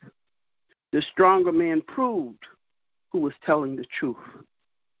breath, the stronger man proved who was telling the truth.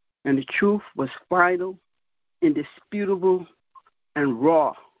 And the truth was final, indisputable, and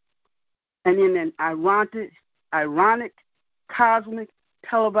raw. And in an ironic, cosmic,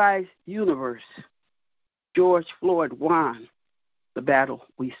 televised universe, George Floyd won the battle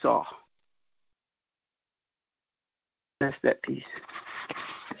we saw. That's that piece.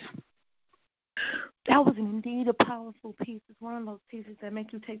 That was indeed a powerful piece. It's one of those pieces that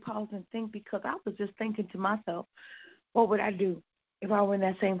make you take pause and think, because I was just thinking to myself, what would I do if I were in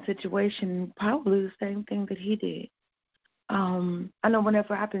that same situation? Probably the same thing that he did. I know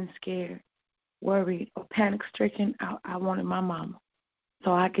whenever I've been scared, worried, or panic-stricken, I wanted my mama.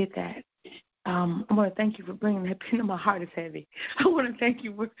 So I get that. I want to thank you for bringing that piece. My heart is heavy. I want to thank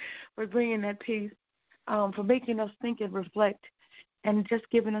you for bringing that piece, for making us think and reflect, and just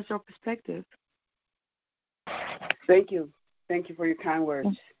giving us your perspective. Thank you. Thank you for your kind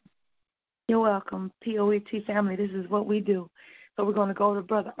words. You're welcome. P.O.E.T. family, this is what we do. So we're going to go to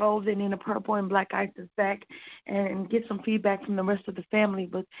Brother O, then Nina Purple and Black Isis back and get some feedback from the rest of the family.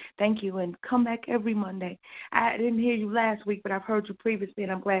 But thank you, and come back every Monday. I didn't hear you last week, but I've heard you previously,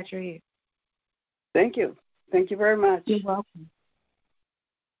 and I'm glad you're here. Thank you. Thank you very much. You're welcome.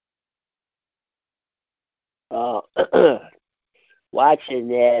 Watching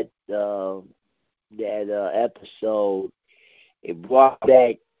that episode, it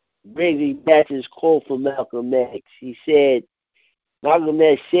brings me back to this quote from Malcolm X. He said, Malcolm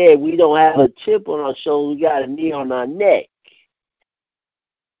X said, we don't have a chip on our shoulder, we got a knee on our neck.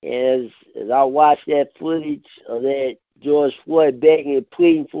 And as I watched that footage of that George Floyd begging and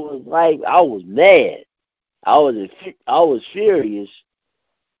pleading for his life, I was mad. I was furious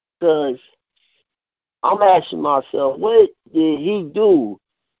because I'm asking myself, what did he do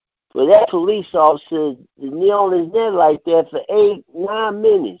for that police officer to kneel on his neck like that for 8-9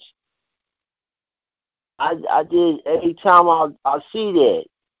 minutes? I did every time I see that.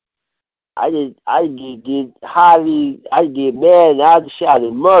 I get mad and I just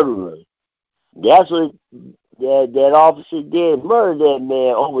shouted murderer. That's what that officer did, murder that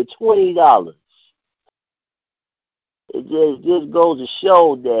man over $20. It just goes to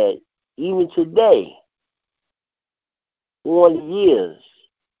show that even today, 40 years,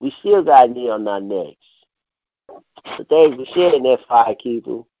 we still got a knee on our necks. So thanks for sharing that,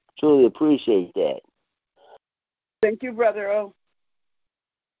 Firekeeper. Truly appreciate that. Thank you, Brother O.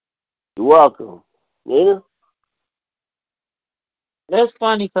 You're welcome. Nina? That's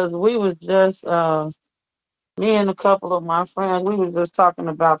funny because we was just, me and a couple of my friends, we was just talking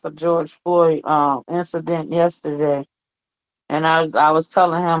about the George Floyd incident yesterday. And I was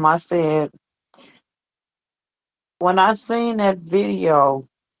telling him, I said, when I seen that video,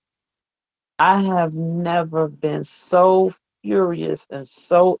 I have never been so furious and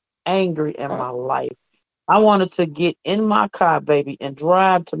so angry in my life. I wanted to get in my car, baby, and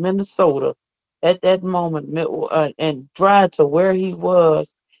drive to Minnesota at that moment and drive to where he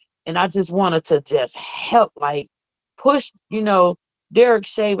was. And I just wanted to just help, like, push, Derek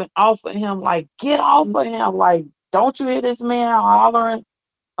Chauvin off of him, like, get off of him. Like, don't you hear this man hollering?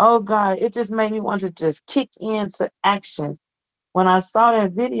 Oh, God, it just made me want to just kick into action when I saw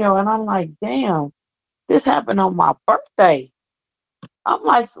that video. And I'm like, damn, this happened on my birthday. I'm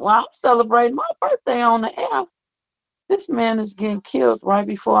like, well, I'm celebrating my birthday on the air. This man is getting killed right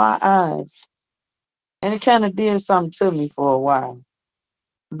before our eyes. And it kind of did something to me for a while.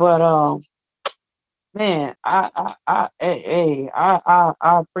 But, man, I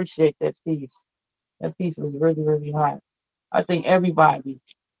appreciate that piece. That piece was really, really hot. I think everybody,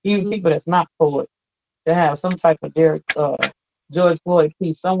 even people that's not poets, to have some type of George Floyd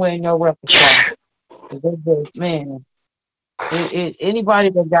piece somewhere in your repertoire. Man, anybody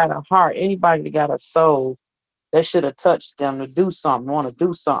that got a heart, anybody that got a soul, that should have touched them to do something, want to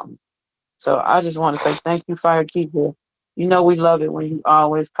do something. So I just want to say thank you, Firekeeper. You know we love it when you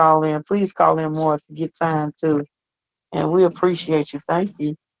always call in. Please call in more if you get time to. And we appreciate you. Thank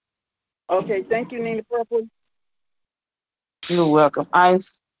you. Okay, thank you, Nina Purple. You're welcome.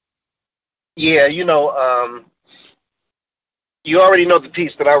 Ice? Yeah, you already know the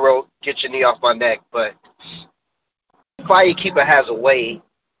piece that I wrote, Get Your Knee Off My Neck, but Firekeeper has a way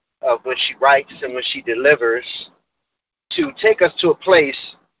of when she writes and when she delivers to take us to a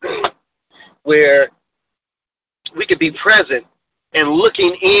place where we could be present and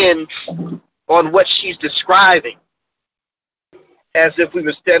looking in on what she's describing as if we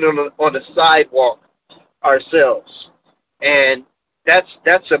were standing on the sidewalk ourselves. And that's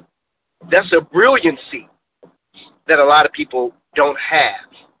a brilliancy that a lot of people don't have.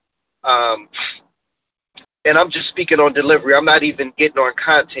 And I'm just speaking on delivery. I'm not even getting on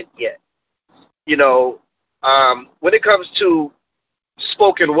content yet. When it comes to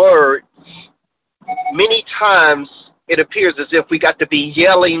spoken word, many times it appears as if we got to be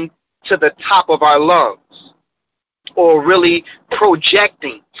yelling to the top of our lungs or really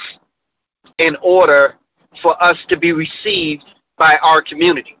projecting in order for us to be received by our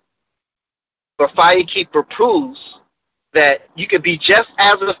community. But Firekeeper proves that you can be just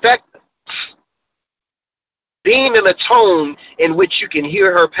as effective. Being in a tone in which you can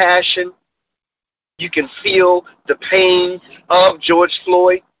hear her passion, you can feel the pain of George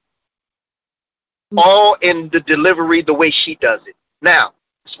Floyd, all in the delivery the way she does it. Now,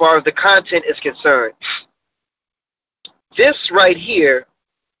 as far as the content is concerned, this right here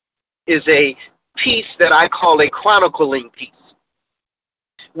is a piece that I call a chronicling piece,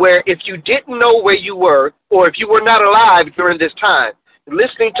 where if you didn't know where you were, or if you were not alive during this time,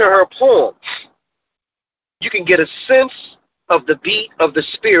 listening to her poem, you can get a sense of the beat of the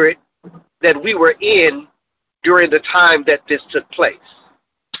spirit that we were in during the time that this took place.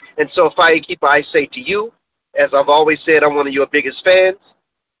 And so, Firekeeper, I say to you, as I've always said, I'm one of your biggest fans.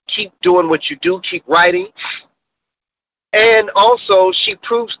 Keep doing what you do. Keep writing. And also, she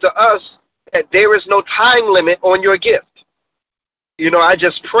proves to us that there is no time limit on your gift. You know, I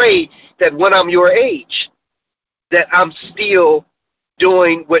just pray that when I'm your age, that I'm still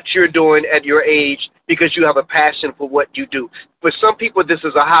doing what you're doing at your age because you have a passion for what you do. For some people, this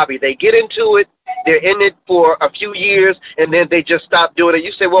is a hobby. They get into it, they're in it for a few years, and then they just stop doing it.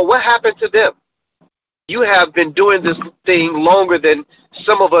 You say, well, what happened to them? You have been doing this thing longer than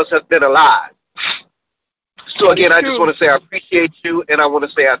some of us have been alive. So, again, I just want to say I appreciate you, and I want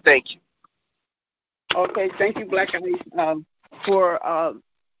to say I thank you. Okay, thank you, Black Ice, for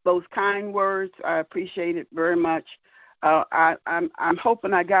those kind words. I appreciate it very much. I'm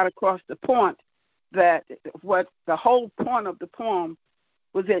hoping I got across the point that what the whole point of the poem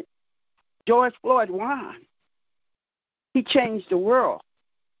was that George Floyd won. He changed the world.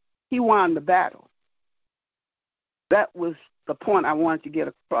 He won the battle. That was the point I wanted to get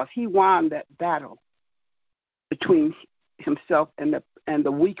across. He won that battle between himself and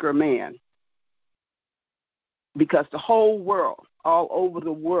the weaker man, because the whole world, all over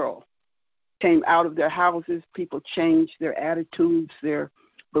the world, came out of their houses. People changed their attitudes, their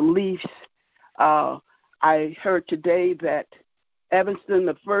beliefs. I heard today that Evanston,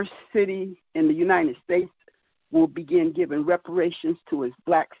 the first city in the United States, will begin giving reparations to its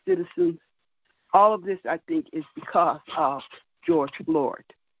black citizens. All of this, I think, is because of George Floyd.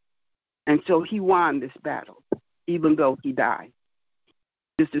 And so he won this battle, even though he died.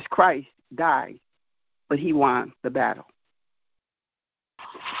 Jesus Christ died, but he won the battle.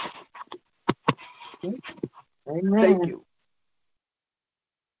 Amen. Thank you.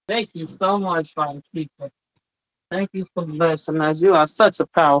 Thank you so much, Firekeeper. Thank you for blessing us. You are such a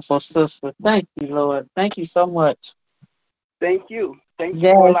powerful sister. Thank you, Lord. Thank you so much. Thank you. Thank you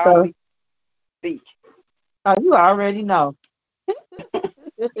for allowing me to speak. Oh, you already know.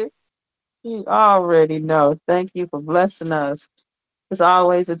 You already know. Thank you for blessing us. It's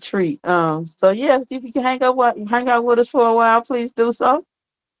always a treat. So yes, if you can hang out with us for a while, please do so.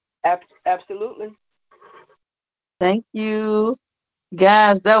 Absolutely. Thank you.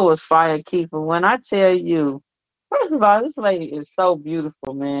 Guys, that was Firekeeper. When I tell you, first of all, this lady is so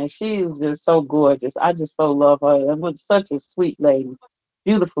beautiful, man. She is just so gorgeous. I just so love her. And such a sweet lady.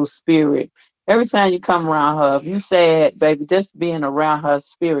 Beautiful spirit. Every time you come around her, if you sad, baby, just being around her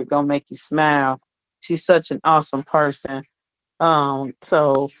spirit gonna make you smile. She's such an awesome person.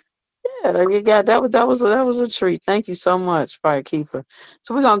 So yeah, you got that was a treat. Thank you so much, Firekeeper.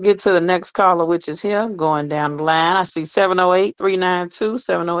 So we're gonna get to the next caller, which is here, going down the line. I see 708-392,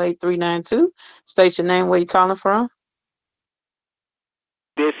 708-392. State your name, where you calling from.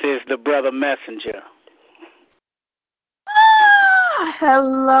 This is the Brother Messenger.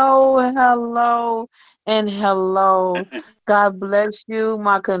 Hello, and hello. God bless you.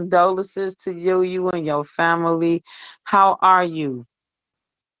 My condolences to you and your family. How are you?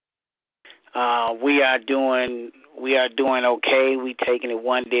 We are doing okay. We taking it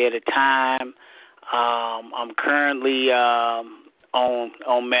one day at a time. I'm currently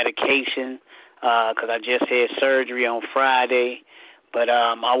on medication because I just had surgery on Friday. But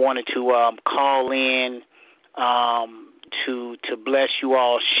I wanted to call in to bless you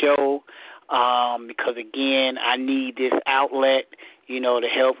all's show because again I need this outlet, to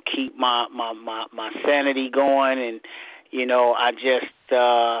help keep my sanity going, and I just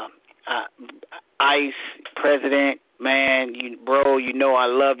ICE President, man, bro, I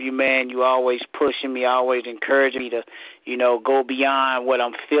love you, man. You always pushing me, always encouraging me to, go beyond what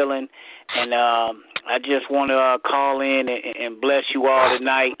I'm feeling. And I just want to call in and bless you all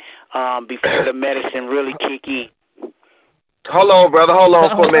tonight before the medicine really kick in. Hold on, brother. Hold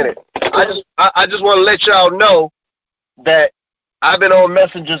on for a minute. I just want to let y'all know that I've been on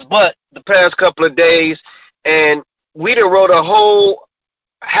Messenger's butt the past couple of days, and we done wrote a whole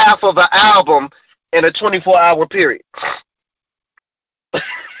half of an album in a 24-hour period.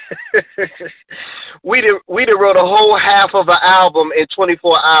 we done wrote a whole half of an album in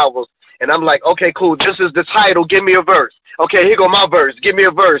 24 hours, and I'm like, okay, cool. This is the title. Give me a verse. Okay, here go my verse. Give me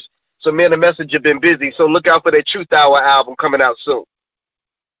a verse. So me and the Messenger been busy. So look out for that Truth Hour album coming out soon.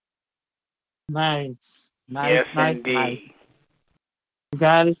 Nice. Yes, indeed.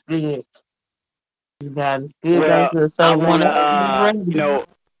 God is good. God is good. Well, So I want to,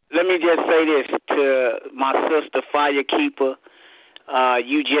 let me just say this to my sister Firekeeper.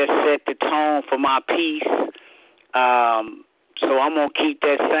 You just set the tone for my piece. So I'm going to keep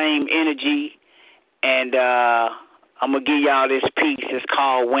that same energy, and I'm going to give y'all this piece. It's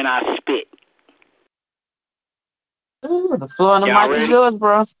called When I Spit. Ooh, the floor and the Y'all mic is ready? yours,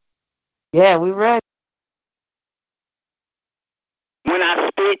 bro. Yeah, we ready. When I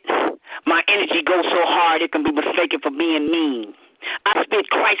spit, my energy goes so hard it can be mistaken for being mean. I spit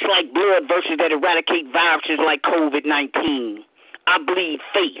Christ-like blood verses that eradicate viruses like COVID-19. I bleed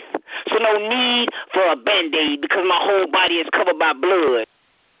faith, so no need for a Band-Aid because my whole body is covered by blood.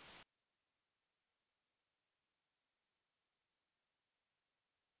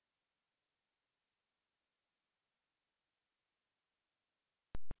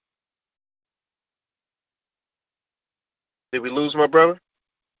 Did we lose my brother?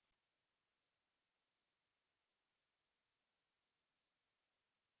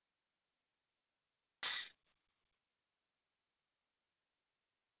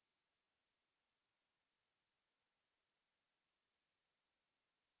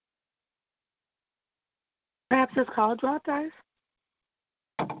 Perhaps his call dropped, guys.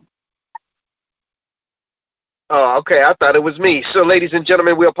 Oh, okay. I thought it was me. So, ladies and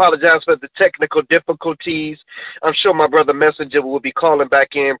gentlemen, we apologize for the technical difficulties. I'm sure my brother Messenger will be calling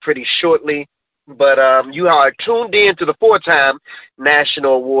back in pretty shortly. But you are tuned in to the 4-time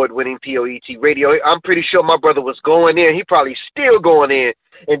National Award-winning P.O.E.T. radio. I'm pretty sure my brother was going in. He probably still going in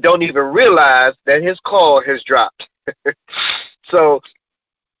and don't even realize that his call has dropped. So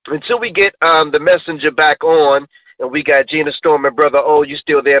until we get the Messenger back on, and we got Gina Storm and Brother O, you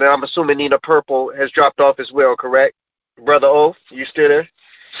still there? And I'm assuming Nina Purple has dropped off as well, correct? Brother O, you still there?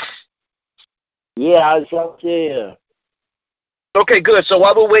 Yeah, I was up there. Okay, good. So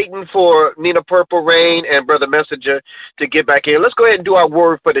while we're waiting for Nina Purple Rain and Brother Messenger to get back in, let's go ahead and do our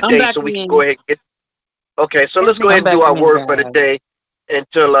word for the I'm day back so we can go in. ahead and get. Okay, so let's go I'm ahead and do back our in, word for the guys. day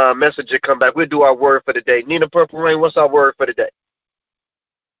until Messenger come back. We'll do our word for the day. Nina Purple Rain, what's our word for the day?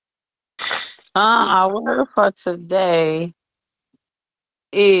 Our word for today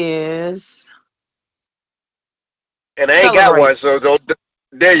is And I ain't got celebrate. one, so go.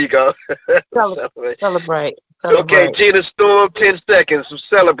 There you go. Celebrate. Celebrate. Okay, Celebrate. Gina Storm, 10 seconds. So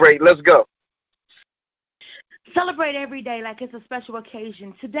celebrate. Let's go. Celebrate every day like it's a special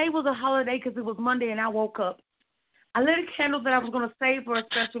occasion. Today was a holiday because it was Monday and I woke up. I lit a candle that I was going to save for a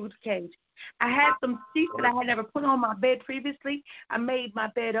special occasion. I had some sheets that I had never put on my bed previously. I made my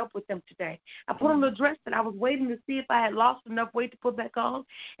bed up with them today. I put on the dress that I was waiting to see if I had lost enough weight to put back on.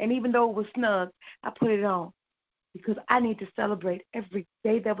 And even though it was snug, I put it on because I need to celebrate every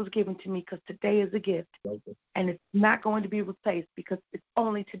day that was given to me because today is a gift. And it's not going to be replaced because it's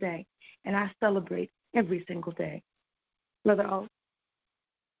only today. And I celebrate every single day. Brother O.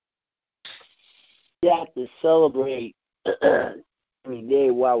 You have to celebrate every day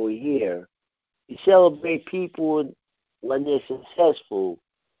while we're here. You celebrate people when they're successful.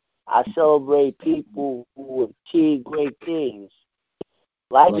 I celebrate people who achieve great things.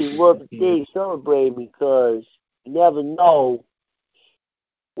 Life is worth a thing celebrating because you never know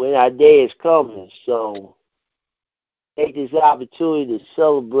when our day is coming. So take this opportunity to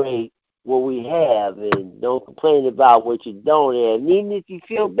celebrate what we have and don't complain about what you don't have. And even if you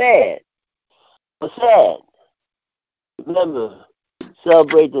feel bad or sad, remember,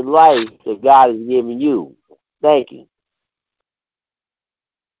 celebrate the life that God has given you. Thank you.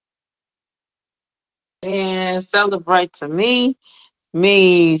 And celebrate to me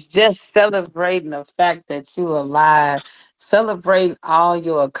means just celebrating the fact that you're alive, celebrating all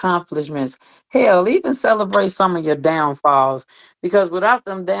your accomplishments. Hell, even celebrate some of your downfalls. Because without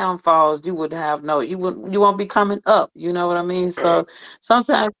them downfalls, you would have you won't be coming up. You know what I mean? So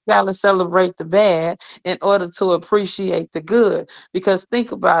sometimes you gotta celebrate the bad in order to appreciate the good. Because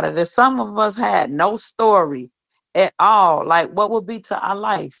think about it, if some of us had no story at all, like what would be to our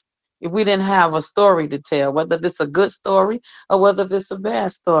life? If we didn't have a story to tell, whether it's a good story or whether it's a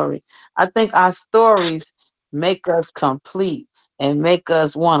bad story. I think our stories make us complete and make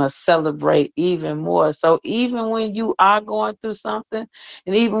us want to celebrate even more. So even when you are going through something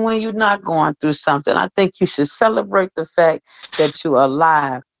and even when you're not going through something, I think you should celebrate the fact that you're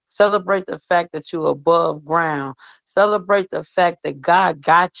alive. Celebrate the fact that you're above ground. Celebrate the fact that God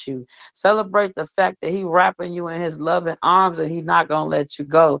got you. Celebrate the fact that He wrapping you in His loving arms and He's not gonna let you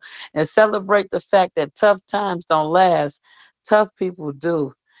go. And celebrate the fact that tough times don't last. Tough people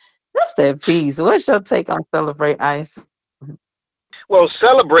do. That's that peace. What's your take on celebrate, Ice? Well,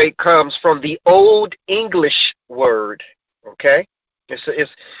 celebrate comes from the Old English word. Okay, it's a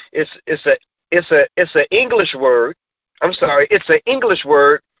English word. I'm sorry, it's an English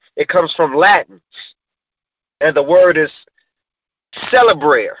word. It comes from Latin, and the word is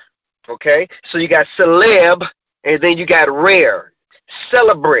celebrare. Okay, so you got celeb, and then you got rare.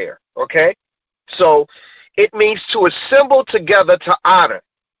 Celebrare. Okay, so it means to assemble together to honor.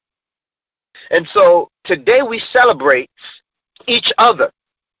 And so today we celebrate each other.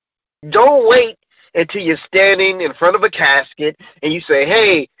 Don't wait until you're standing in front of a casket and you say,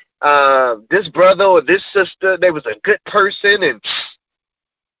 hey, this brother or this sister, they was a good person, and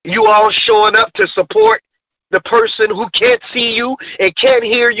you all showing up to support the person who can't see you and can't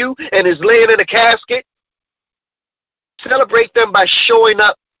hear you and is laying in a casket. Celebrate them by showing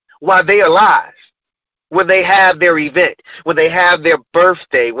up while they're alive, when they have their event, when they have their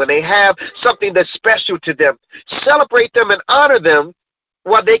birthday, when they have something that's special to them. Celebrate them and honor them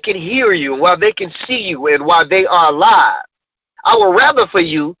while they can hear you, while they can see you, and while they are alive. I would rather for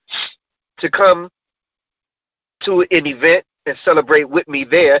you to come to an event and celebrate with me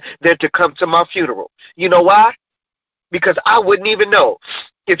there than to come to my funeral. You know why? Because I wouldn't even know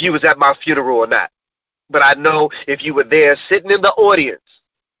if you was at my funeral or not. But I know if you were there sitting in the audience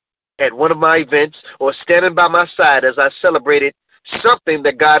at one of my events or standing by my side as I celebrated something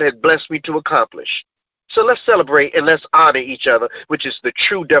that God had blessed me to accomplish. So let's celebrate and let's honor each other, which is the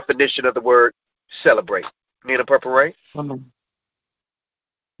true definition of the word celebrate. Nina Purple Rain?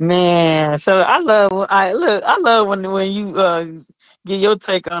 Man, so I love when you get your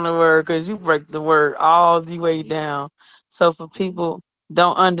take on the word, because you break the word all the way down. So for people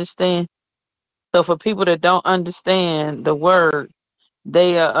don't understand, so for people that don't understand the word,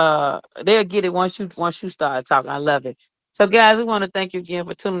 they'll get it once you start talking. I love it. So guys, we want to thank you again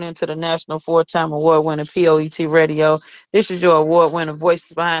for tuning into the National 4-time award-winning P.O.E.T. Radio. This is your award-winning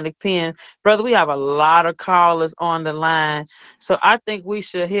Voices Behind the Pen. Brother, we have a lot of callers on the line. So I think we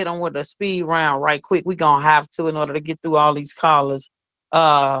should hit them with a speed round right quick. We're gonna have to in order to get through all these callers.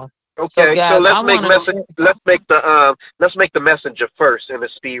 So Okay, so guys, I want to let's make the messenger first in the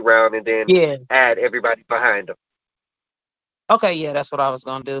speed round and then yeah. add everybody behind them. Okay, yeah, that's what I was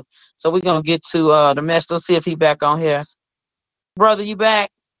gonna do. So we're gonna get to the mess. Let's see if he back on here. Brother, you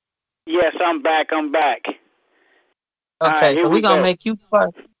back? Yes, I'm back. Okay, Right, so here we're we gonna go. make you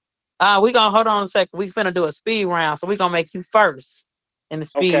first. We gonna hold on a second. We finna do a speed round, so we're gonna make you first in the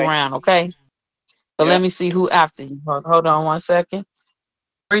speed Okay. round, okay? So let Yep. me see who after you. Hold on 1 second.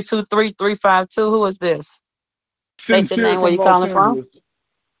 323-352. Who is this? State your Sincere name, where from you Los calling from? Angeles.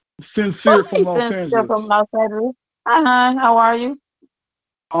 Sincere from Hey, Los Sincere Angeles. from Los Angeles. Hi, how are you?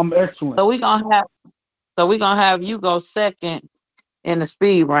 I'm excellent. So we're gonna have you go second in the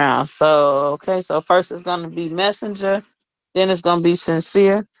speed round. So okay, so first it's gonna be Messenger, then it's gonna be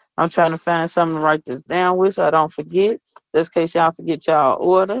Sincere. I'm trying to find something to write this down with so I don't forget. Just in case y'all forget y'all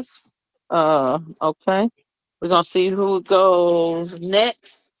orders. Okay. We're gonna see who goes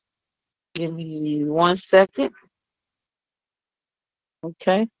next. Give me 1 second.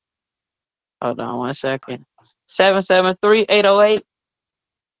 Okay. Hold on 1 second. 773-808.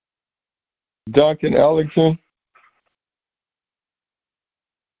 Duncan Ellington.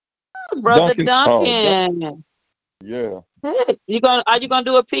 Brother Duncan. Duncan. Yeah. Hey, are you gonna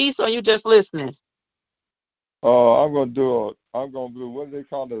do a piece or you just listening? I'm gonna do what do they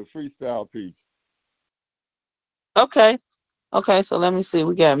call it, a freestyle piece. Okay. Okay, so let me see.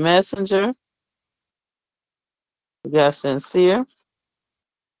 We got Messenger. We got Sincere.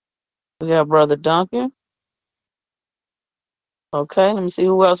 We got Brother Duncan. Okay, let me see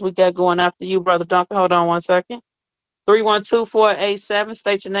who else we got going after you, Brother Duncan. Hold on 1 second. 312-487.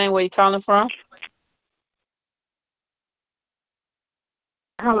 State your name, where you calling from.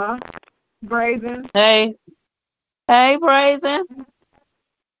 Hello, Brazen. Hey. Hey, Brazen.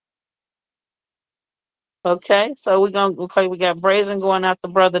 Okay, so we got Brazen going after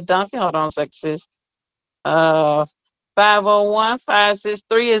Brother Duncan. Hold on a second, sis.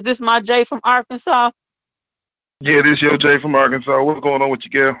 501-563. Is this my J from Arkansas? Yeah, this your Jay from Arkansas. What's going on with you,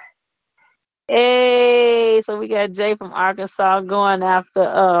 girl? Hey, so we got Jay from Arkansas going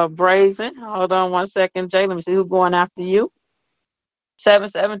after Brazen. Hold on 1 second, Jay. Let me see who's going after you.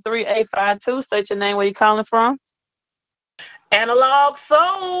 773-852. State your name, where you calling from. Analog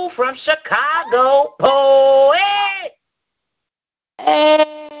Soul from Chicago. P.O.E.T.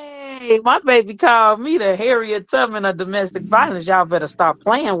 Hey, my baby called me the Harriet Tubman of domestic violence. Y'all better stop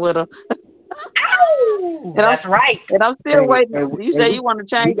playing with her. That's right. And I'm still waiting. You say you want to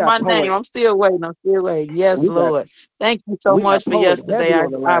change my got name. Poet. I'm still waiting. Yes, We got Lord. Thank you so we much got for Poet yesterday. heavy I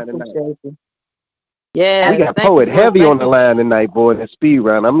on the line tonight. appreciate you. We Yes, got thank you Poet for heavy on thank the you. line tonight, boy, in the speed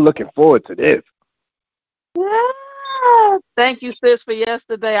round. I'm looking forward to this. Yeah. Thank you, sis, for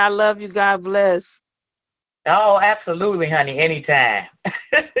yesterday. I love you. God bless. Oh, absolutely, honey. Anytime.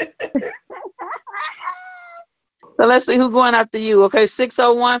 So let's see who's going after you. Okay,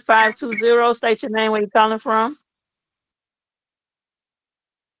 601-520. State your name, where you calling from.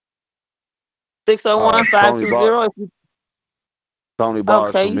 601-520. Tony Barr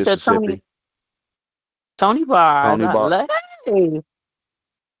Okay, from you said Tony. Mississippi. Tony Bars. Tony Bar Hey. You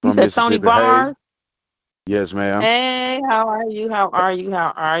from said Tony Mississippi. Hey, Bars? yes, ma'am. Hey, how are you? How are you?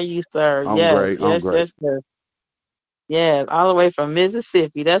 How are you, sir? I'm Yes, great. I'm yes, great. yes, yes. Yeah, all the way from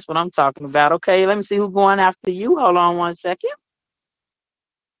Mississippi. That's what I'm talking about. Okay, let me see who's going after you. Hold on 1 second.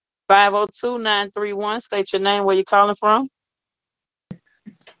 502-931. State your name, where you calling from.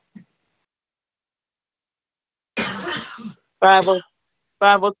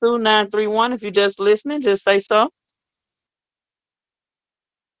 502-931. If you're just listening, just say so.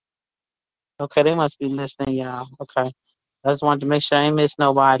 Okay, they must be listening, y'all. Okay. I just wanted to make sure I ain't miss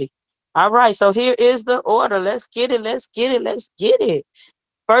nobody. All right, so here is the order. Let's get it. Let's get it. Let's get it.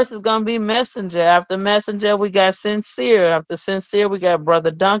 First is going to be Messenger. After Messenger, we got Sincere. After Sincere, we got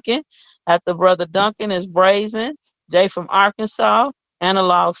Brother Duncan. After Brother Duncan is Brazen, Jay from Arkansas,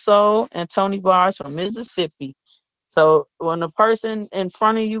 Analog Soul, and Tony Bars from Mississippi. So when the person in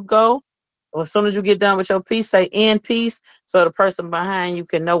front of you go, as soon as you get done with your piece, say end piece, so the person behind you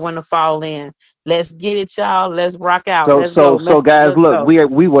can know when to fall in. Let's get it, y'all. Let's rock out. So Let's go. guys, Let's look, go.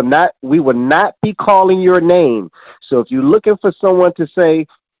 we will not be calling your name. So if you're looking for someone to say,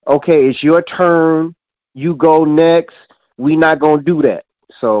 okay, it's your turn, you go next, we're not gonna do that.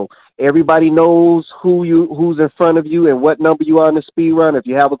 So everybody knows who's in front of you and what number you are on the speed run. If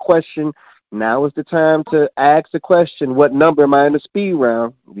you have a question, now is the time to ask the question. What number am I in the speed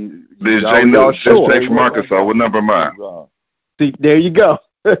round? This Y'all sure? Jay from Arkansas. What number am I? See, there you go.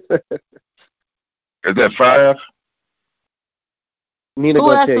 Is that 5? Nina Who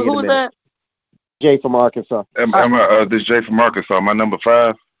gonna asked tell you? you in Who a was minute. that? Jay from Arkansas. Am I this Jay from Arkansas? My number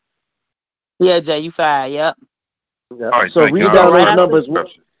 5. Yeah, Jay, you 5. Yep. Yeah. All right, So thank you. read down right those after.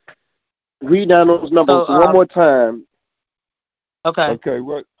 numbers. Read down those numbers So, one more time. okay. Okay,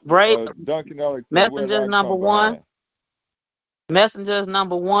 what? Break. Duncan Alex, where Messenger's I number come 1. behind? Messenger's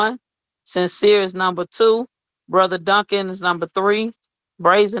number 1. Sincere is number 2. Brother Duncan is number 3.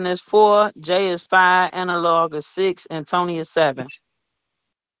 Brazen is 4. Jay is 5. Analog is 6. And Tony is 7.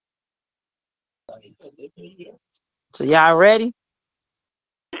 So y'all ready?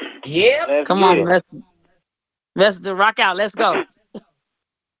 Yep. Come on, Messenger, rock out. Let's go.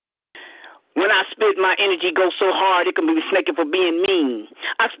 When I spit, my energy goes so hard it can be mistaken for being mean.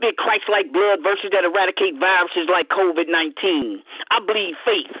 I spit Christ-like blood verses that eradicate viruses like COVID-19. I bleed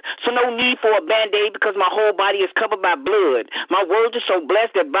faith, so no need for a Band-Aid because my whole body is covered by blood. My words are so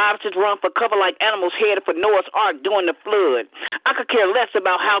blessed that viruses run for cover like animals headed for Noah's Ark during the flood. I could care less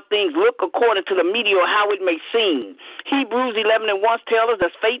about how things look according to the media or how it may seem. Hebrews 11:1 tells us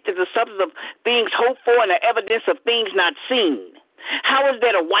that faith is the substance of things hoped for and the evidence of things not seen. How is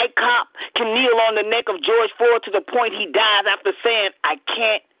that a white cop can kneel on the neck of George Floyd to the point he dies after saying, I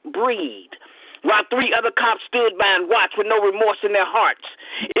can't breathe, while 3 other cops stood by and watched with no remorse in their hearts?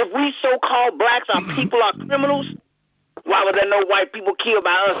 If we so-called blacks are people are criminals, why were there no white people killed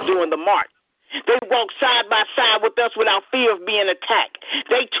by us during the march? They walk side by side with us without fear of being attacked.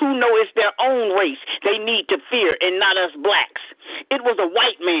 They too know it's their own race they need to fear and not us blacks. It was a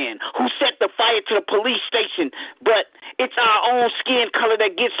white man who set the fire to the police station, but it's our own skin color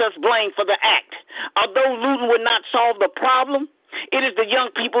that gets us blamed for the act. Although looting would not solve the problem, it is the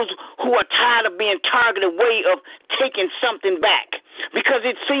young people who are tired of being targeted way of taking something back, because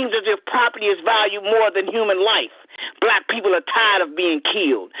it seems as if property is valued more than human life. Black people are tired of being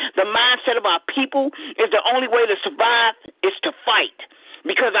killed. The mindset of our people is the only way to survive is to fight,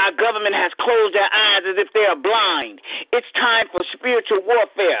 because our government has closed their eyes as if they are blind. It's time for spiritual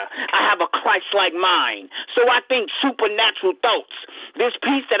warfare. I have a Christ-like mind, so I think supernatural thoughts. This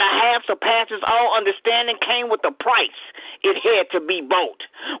peace that I have surpasses all understanding came with a price. It had to be bought.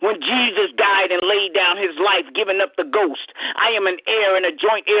 When Jesus died and laid down his life, giving up the ghost, I am an heir and a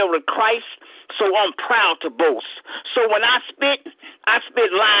joint heir with Christ, so I'm proud to boast. So when I spit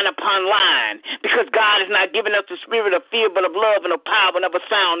line upon line, because God has not given us the spirit of fear, but of love and of power and of a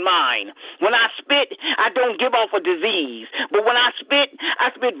sound mind. When I spit, I don't give off a disease, but when I spit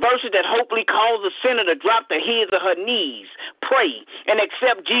verses that hopefully cause a sinner to drop to his or her knees, pray, and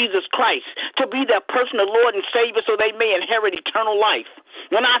accept Jesus Christ to be their personal Lord and Savior so they may inherit eternal life.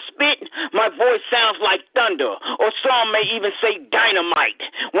 When I spit, my voice sounds like thunder, or some may even say dynamite.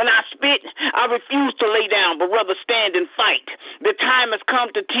 When I spit, I refuse to lay down, but rather stand and fight. The time has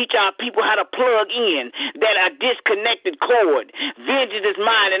come to teach our people how to plug in that disconnected cord. Vengeance is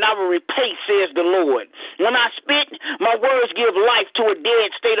mine, and I will repay, says the Lord. When I spit, my words give life to a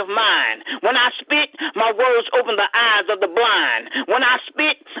dead state of mind. When I spit, my words open the eyes of the blind. When I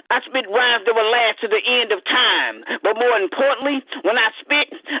spit rhymes that will last to the end of time. But more importantly, when I spit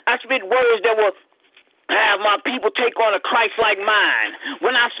words that will Have my people take on a Christ like mind.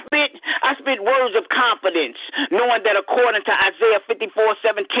 When I spit words of confidence, knowing that according to Isaiah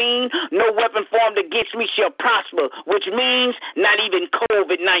 54:17, no weapon formed against me shall prosper, which means not even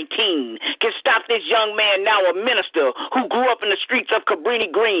COVID-19 can stop this young man, now a minister, who grew up in the streets of Cabrini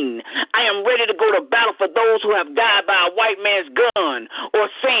Green. I am ready to go to battle for those who have died by a white man's gun or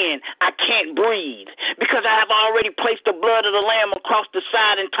saying I can't breathe, because I have already placed the blood of the Lamb across the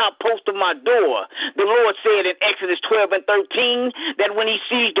side and top post of my door. The Lord said in Exodus 12:13 that when he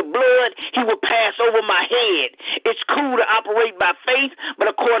sees the blood, he will pass over my head. It's cool to operate by faith, but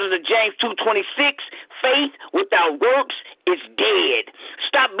according to James 2:26, faith without works is dead.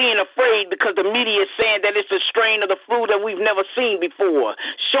 Stop being afraid because the media is saying that it's a strain of the flu that we've never seen before.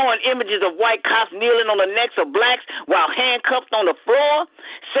 Showing images of white cops kneeling on the necks of blacks while handcuffed on the floor.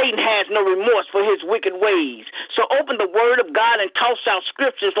 Satan has no remorse for his wicked ways. So open the word of God and toss out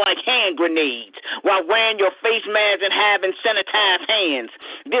scriptures like hand grenades while wearing your face mask and having sanitized hands.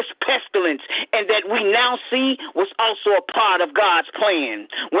 This pestilence and that we now see was also a part of God's plan.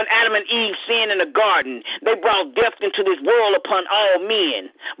 When Adam and Eve sinned in the garden, they brought death into this world upon all men.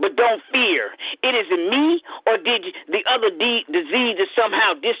 But don't fear. It isn't me, or did the other diseases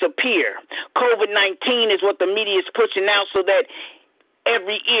somehow disappear? COVID-19 is what the media is pushing out so that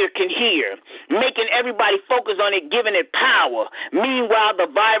every ear can hear, making everybody focus on it, giving it power. Meanwhile, the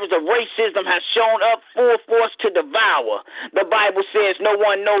virus of racism has shown up full force to devour. The Bible says no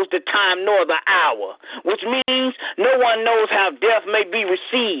one knows the time nor the hour, which means no one knows how death may be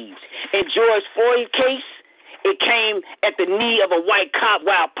received. In George Floyd's case, it came at the knee of a white cop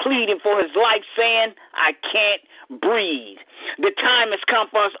while pleading for his life, saying, I can't breathe. The time has come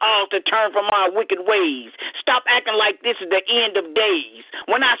for us all to turn from our wicked ways. Stop acting like this is the end of days.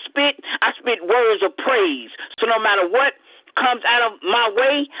 When I spit words of praise. So no matter what comes out of my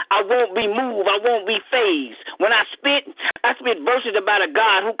way, I won't be moved, I won't be fazed. When I spit verses about a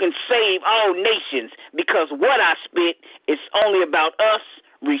God who can save all nations, because what I spit is only about us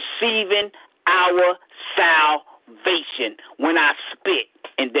receiving our salvation when I spit,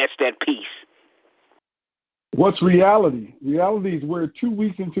 and that's that peace. What's reality? Reality is we're 2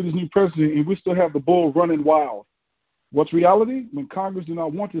 weeks into this new president and we still have the bull running wild. What's reality? When Congress do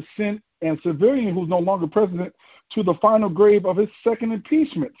not want to send a civilian who's no longer president to the final grave of his second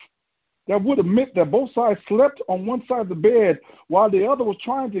impeachment. That would admit that both sides slept on one side of the bed while the other was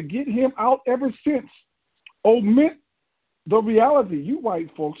trying to get him out ever since. Omit the reality. You white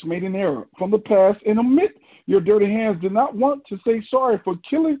folks made an error from the past and omit your dirty hands. Did not want to say sorry for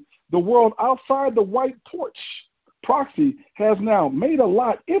killing the world outside the white porch. Proxy has now made a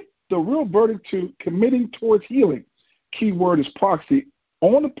lot if the real verdict to committing towards healing. Key word is proxy,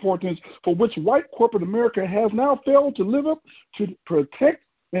 on importance for which white corporate America has now failed to live up to protect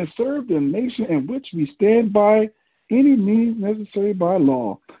and serve the nation in which we stand by any means necessary by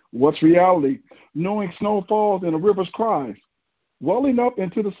law. What's reality? Knowing snow falls and the rivers cries, welling up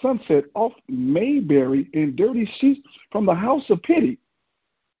into the sunset off Mayberry in dirty sheets from the house of pity.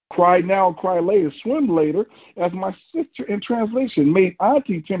 Cry now, cry later, swim later, as my sister in translation made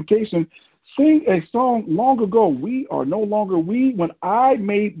Auntie Temptation sing a song long ago. We are no longer we. When I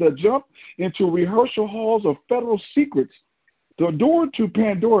made the jump into rehearsal halls of federal secrets, the door to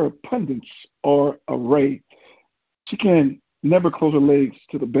Pandora pundits are array. She can never close her legs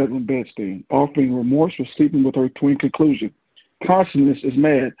to the bedroom bedstand, offering remorse for sleeping with her twin conclusion. Consciousness is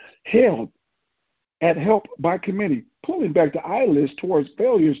mad, held at help by committee, pulling back the eyelids towards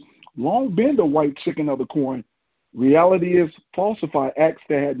failures, long been the white chicken of the coin. Reality is falsified acts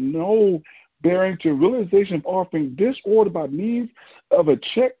that had no bearing to realization of offering disorder by means of a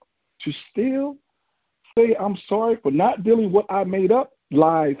check to still say I'm sorry for not dealing what I made up.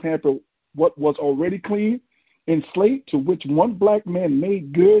 Lies hamper what was already clean and slate to which one black man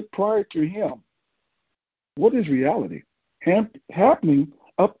made good prior to him. What is reality? Happening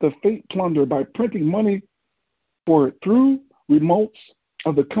up the fate plunder by printing money for through remotes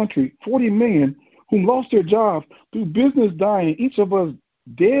of the country, 40 million whom lost their jobs through business dying, each of us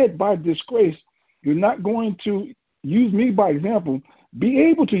dead by disgrace. You're not going to use me by example. Be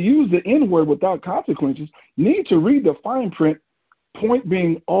able to use the N-word without consequences. Need to read the fine print. Point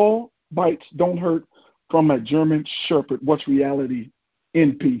being, all bites don't hurt from a German shepherd. What's reality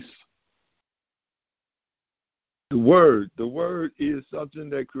in peace? The word is something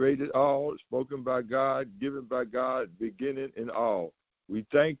that created all, spoken by God, given by God, beginning and all. We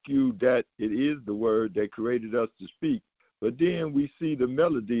thank you that it is the word that created us to speak. But then we see the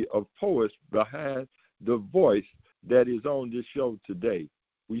melody of poets behind the voice that is on this show today.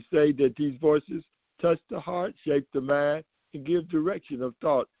 We say that these voices touch the heart, shape the mind, and give direction of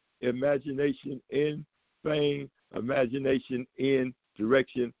thought, imagination, and fame, imagination in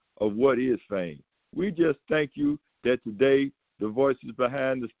direction of what is fame. We just thank you that today the voices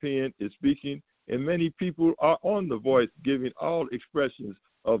behind this pen is speaking, and many people are on the voice giving all expressions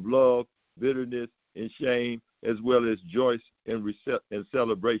of love, bitterness, and shame, as well as joy and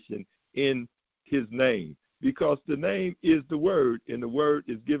celebration in his name. Because the name is the word, and the word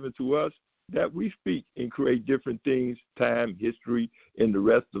is given to us that we speak and create different things, time, history, and the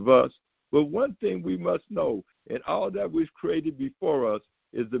rest of us. But one thing we must know, and all that was created before us,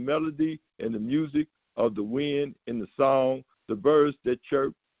 is the melody and the music of the wind and the song, the birds that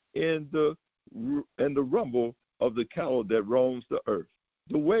chirp, and the rumble of the cattle that roams the earth,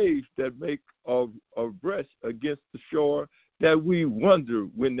 the waves that make a breast against the shore, that we wonder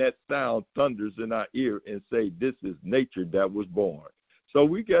when that sound thunders in our ear and say, this is nature that was born. So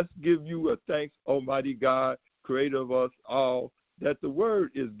we just give you a thanks, Almighty God, creator of us all, that the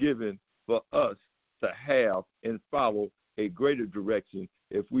word is given for us to have and follow a greater direction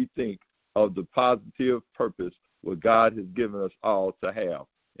if we think of the positive purpose what God has given us all to have.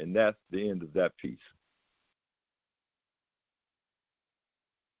 And that's the end of that piece.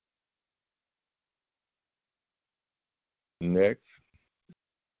 Next.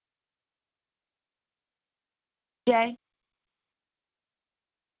 Jay?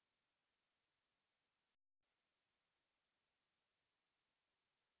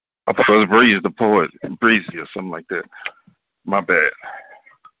 I thought it was Breeze the poet, Breezy or something like that. My bad.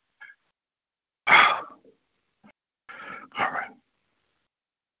 All right.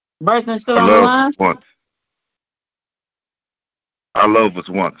 Bertha still on the line? Our love was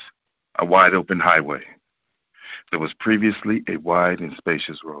once a wide open highway. There was previously a wide and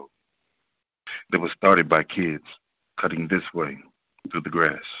spacious road that was started by kids cutting this way through the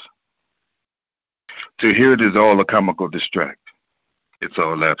grass. To hear it is all a comical distract. It's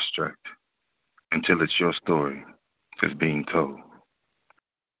all abstract until it's your story that's being told.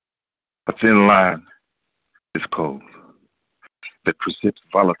 A thin line is cold that precipitates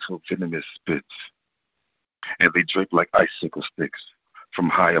volatile venomous spits, and they drape like icicle sticks from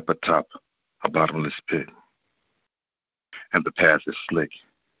high up atop a bottomless pit. And the path is slick,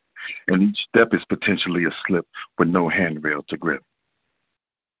 and each step is potentially a slip with no handrail to grip.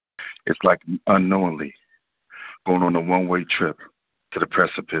 It's like unknowingly going on a one-way trip to the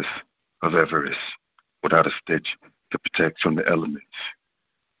precipice of Everest without a stitch to protect from the elements.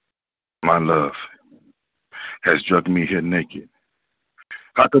 My love has drugged me here naked.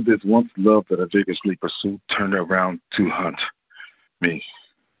 How could this once love that I vigorously pursued turn around to hunt me?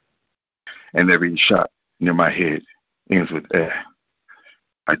 And every shot near my head ends with air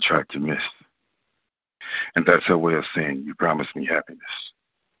I tried to miss. And that's her way of saying, you promised me happiness.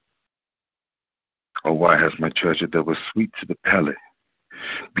 Oh, why has my treasure that was sweet to the palate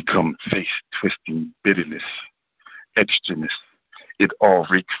become face-twisting bitterness, extraness? It all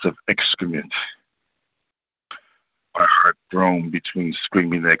reeks of excrement. My heart thrown between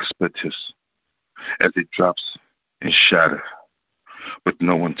screaming expletives as it drops and shatters with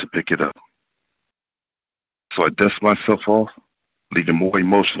no one to pick it up. So I dust myself off, leaving more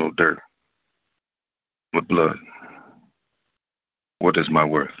emotional dirt with blood. What is my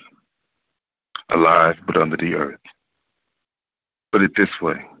worth? Alive but under the earth. Put it this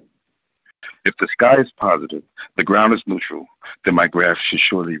way. If the sky is positive, the ground is neutral, then my graph should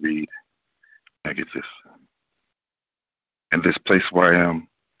surely read negative. In this place where I am,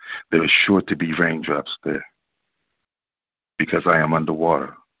 there is sure to be raindrops there, because I am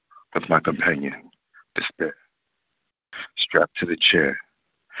underwater with my companion, despair, strapped to the chair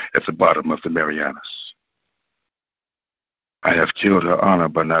at the bottom of the Marianas. I have killed her honor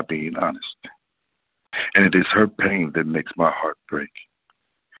by not being honest, and it is her pain that makes my heart break.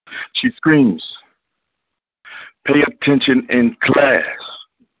 She screams, pay attention in class.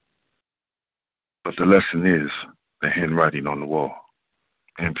 But the lesson is the handwriting on the wall.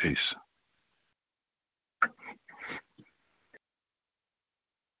 In peace.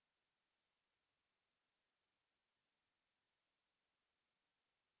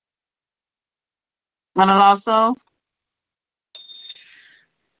 Monologue Soul?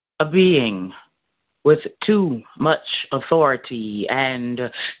 A being with too much authority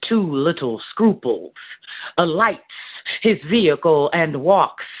and too little scruples alights his vehicle and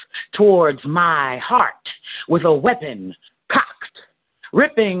walks towards my heart with a weapon cocked,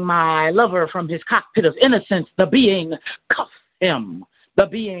 ripping my lover from his cockpit of innocence. The being cuffs him. The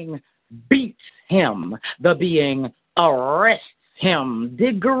being beats him. The being arrests him,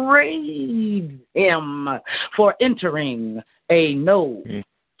 degrades him for entering a no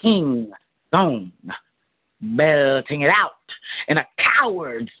king zone. belting it out in a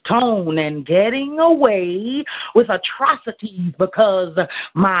coward's tone and getting away with atrocities because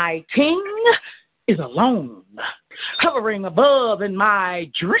my king is alone. Hovering above in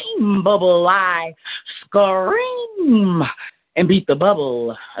my dream bubble, I scream and beat the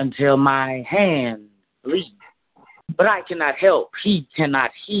bubble until my hands bleed. But I cannot help, he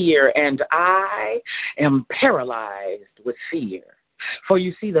cannot hear, and I am paralyzed with fear. For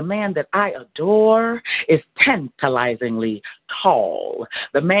you see, the man that I adore is tantalizingly tall.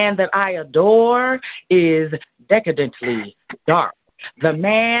 The man that I adore is decadently dark. The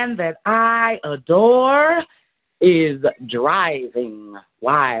man that I adore is driving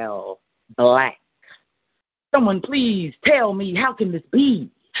while black. Someone please tell me, how can this be?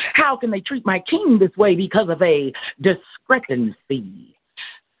 How can they treat my king this way because of a discrepancy?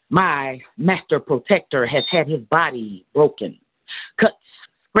 My master protector has had his body broken. Cuts,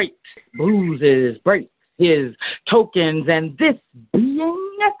 scrapes, bruises, breaks his tokens, and this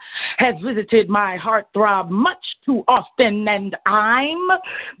being has visited my heartthrob much too often, and I'm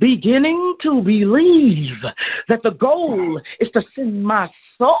beginning to believe that the goal is to send my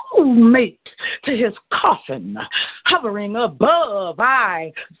soulmate to his coffin. Hovering above,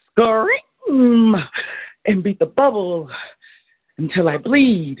 I scream and beat the bubble until I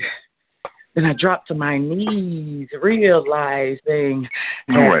bleed. Then I drop to my knees, realizing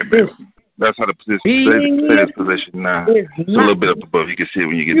All right, baby. That's how the position, say this position now. It's a little bit up above. You can see it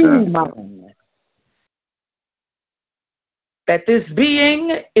when you get down. That this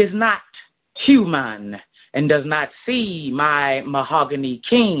being is not human and does not see my mahogany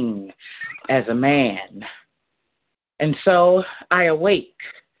king as a man. And so I awake,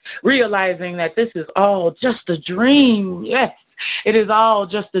 realizing that this is all just a dream. Yes, it is all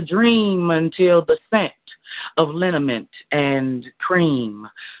just a dream until the scent of liniment and cream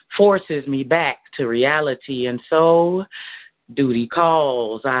forces me back to reality. And so duty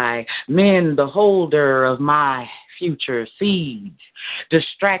calls. I mend the holder of my future seeds,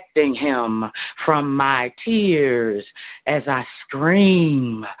 distracting him from my tears as I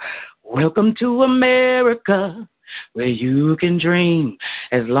scream, welcome to America, where you can dream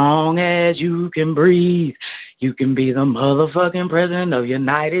as long as you can breathe. You can be the motherfucking president of the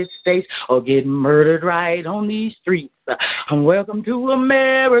United States or get murdered right on these streets. Welcome to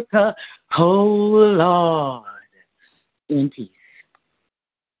America, oh Lord, in peace.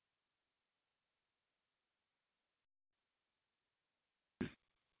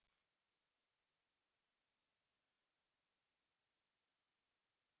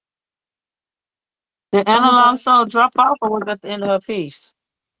 Did analog soul drop off, or was that the end of her piece?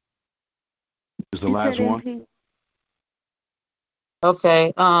 It's the last one.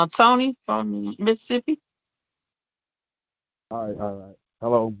 Okay. Tony from Mississippi. All right.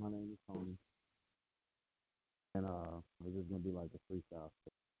 Hello, my name is Tony, and we're just gonna do like a freestyle.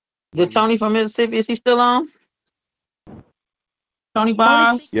 Did Tony from Mississippi, is he still on? Tony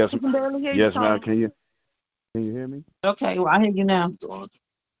Bars? Yes, We can barely hear yes, you, ma'am. Tony. Can you hear me? Okay, well, I hear you now.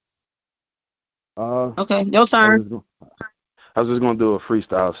 Okay, your I was turn. just gonna do a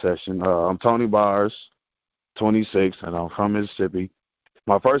freestyle session. I'm Tony Bars, 26, and I'm from Mississippi.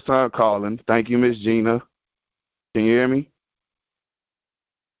 My first time calling. Thank you, Miss Gina. Can you hear me?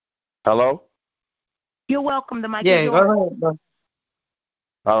 Hello? You're welcome. The mic Yeah, is go yours. ahead, bro.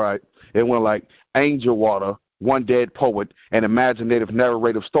 All right. It went like angel water, one dead poet, an imaginative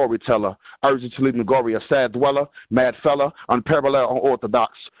narrative storyteller, urgent to leave Nagoria, a sad dweller, mad fella, unparalleled,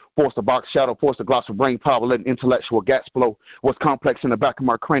 unorthodox, force the box shadow, force the gloss of brain power, let an intellectual gas blow. What's complex in the back of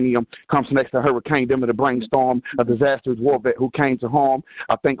my cranium comes next to hurricane, dim of the brainstorm, a disastrous war vet who came to harm.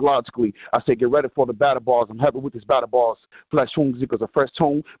 I think logically. I say get ready for the battle bars. I'm happy with these battle bars. Flesh wounds equals a fresh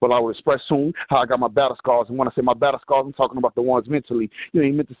tune, but I will express soon how I got my battle scars. And when I say my battle scars, I'm talking about the ones mentally. You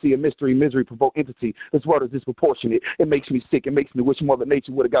ain't meant to see a mystery, misery, provoke entity. This world is disproportionate. It makes me sick. It makes me wish Mother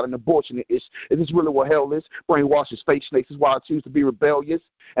Nature would have got an abortion. Is this really what hell is? Brainwashes, fake snakes is why I choose to be rebellious.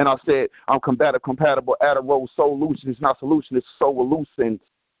 And I said, I'm combative, compatible, at a road, solution. It's not solution, it's solution.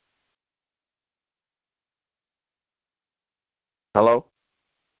 Hello?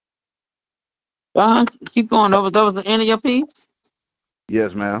 Keep going over. That was the end of your piece?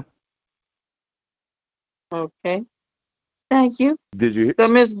 Yes, ma'am. Okay. Thank you. Did you? So,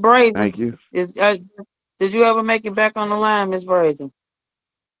 Miss Brazen, Thank you. did you ever make it back on the line, Miss Brazen?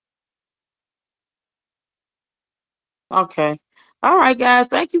 Okay. All right, guys.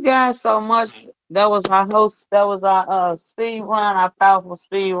 Thank you guys so much. That was our host. That was our speed run, our powerful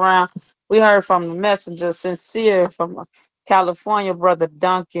speed round. We heard from the messenger, Sincere from California, Brother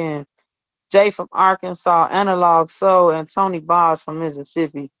Duncan, Jay from Arkansas, Analog Soul, and Tony Bars from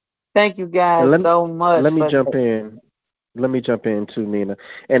Mississippi. Thank you And guys so much let me for jump that. in. Let me jump in too, Nina.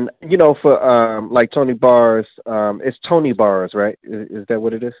 And for like Tony Bars, it's Tony Bars, right? Is that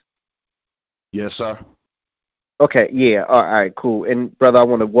what it is? Yes, sir. Okay, yeah. All right, cool. And brother, I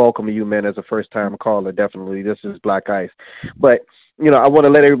want to welcome you, man, as a first time caller. Definitely, this is Black Ice. But I want to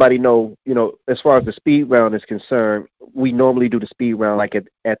let everybody know, as far as the speed round is concerned, we normally do the speed round like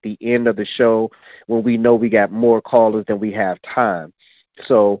at the end of the show when we know we got more callers than we have time.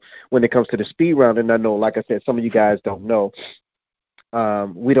 So when it comes to the speed round, and I know, like I said, some of you guys don't know,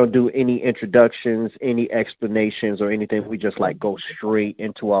 we don't do any introductions, any explanations, or anything. We just like go straight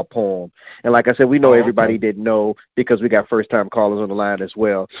into our poem. And like I said, we know everybody didn't know because we got first time callers on the line as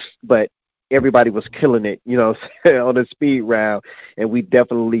well. But everybody was killing it, on the speed round. And we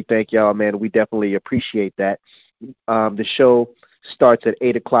definitely thank y'all, man. We definitely appreciate that. The show starts at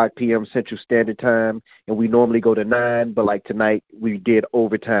 8:00 p.m. Central Standard Time, and we normally go to 9, but like tonight we did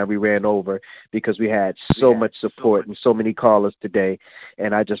overtime. We ran over because we had so much support and so many callers today,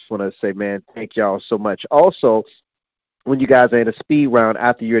 and I just want to say, man, thank y'all so much. Also, when you guys are in a speed round,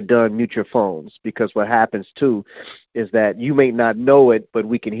 after you're done, mute your phones, because what happens too is that you may not know it, but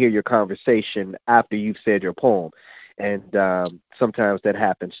we can hear your conversation after you've said your poem, and sometimes that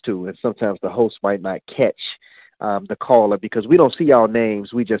happens too, and sometimes the host might not catch the caller because we don't see y'all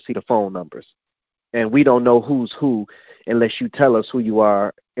names. We just see the phone numbers. And we don't know who's who unless you tell us who you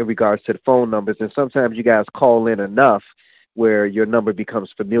are in regards to the phone numbers. And sometimes you guys call in enough where your number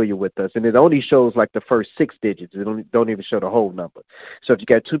becomes familiar with us. And it only shows like the first 6 digits. It don't even show the whole number. So if you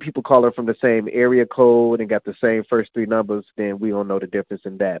got 2 people calling from the same area code and got the same first 3 numbers, then we don't know the difference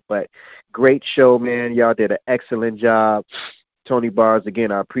in that. But great show, man. Y'all did an excellent job. Tony Bars,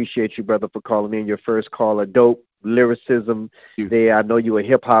 again, I appreciate you, brother, for calling in. Your first caller, dope. Lyricism there. I know you a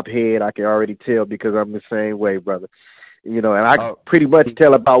hip hop head. I can already tell because I'm the same way, brother. And I pretty much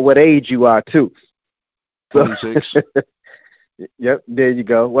tell about what age you are too. So, 26. Yep, there you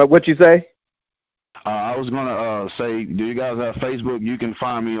go. What you say? I was gonna say, do you guys have Facebook? You can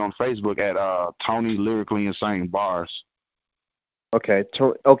find me on Facebook at Tony Lyrically Insane Bars. Okay.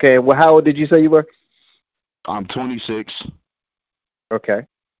 Okay. Well, how old did you say you were? I'm 26. Okay.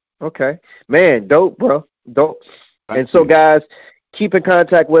 Okay. Man, dope, bro. Dope. And so, guys, keep in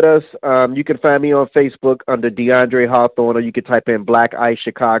contact with us. You can find me on Facebook under DeAndre Hawthorne, or you can type in Black Ice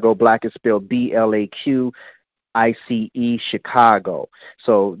Chicago. Black is spelled BLAQICE Chicago.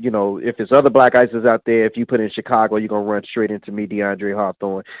 So, if there's other Black Ices out there, if you put in Chicago, you're going to run straight into me, DeAndre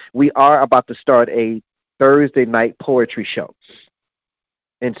Hawthorne. We are about to start a Thursday night poetry show.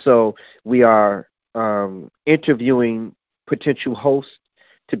 And so we are interviewing potential hosts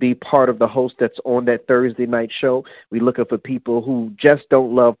to be part of the host that's on that Thursday night show. We're looking for people who just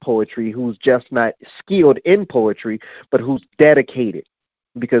don't love poetry, who's just not skilled in poetry, but who's dedicated,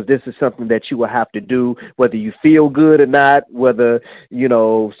 because this is something that you will have to do whether you feel good or not, whether,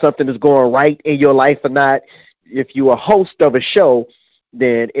 something is going right in your life or not. If you're a host of a show,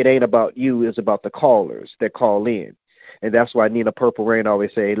 then it ain't about you, it's about the callers that call in. And that's why Nina Purple Rain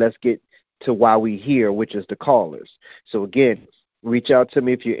always say, let's get to why we here, which is the callers. So again, reach out to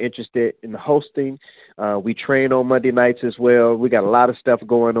me if you're interested in hosting. We train on Monday nights as well. We got a lot of stuff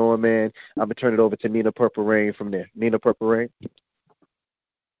going on, man. I'm going to turn it over to Nina Purple Rain from there. Nina Purple Rain.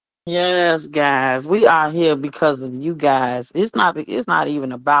 Yes, guys, we are here because of you guys. It's not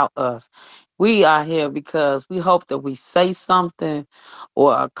even about us. We are here because we hope that we say something,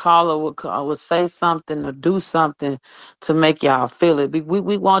 or a caller will say something or do something to make y'all feel it.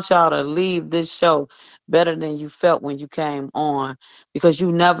 We want y'all to leave this show better than you felt when you came on, because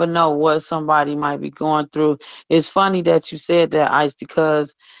you never know what somebody might be going through. It's funny that you said that, Ice,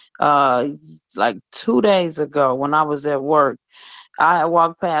 because like 2 days ago when I was at work, I had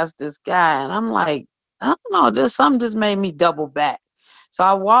walked past this guy, and I'm like, I don't know, just something just made me double back. So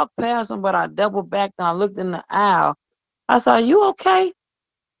I walked past him, but I doubled back and I looked in the aisle. I said, "Are you okay?"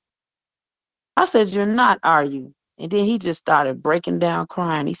 I said, "You're not, are you?" And then he just started breaking down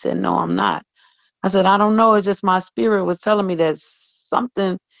crying. He said, "No, I'm not." I said, "I don't know. It's just my spirit was telling me that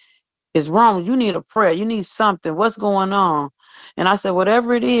something is wrong. You need a prayer. You need something. What's going on?" And I said,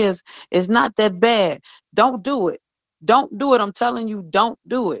 "Whatever it is, it's not that bad. Don't do it. Don't do it. I'm telling you, don't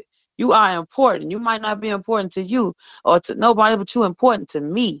do it. You are important. You might not be important to you or to nobody, but you're important to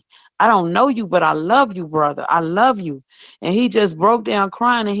me. I don't know you, but I love you, brother. I love you." And he just broke down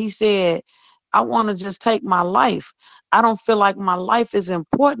crying, and he said, "I want to just take my life. I don't feel like my life is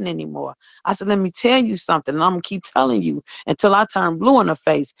important anymore." I said, "Let me tell you something, and I'm going to keep telling you until I turn blue in the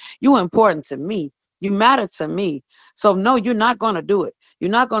face. You're important to me. You matter to me. So no, you're not going to do it. You're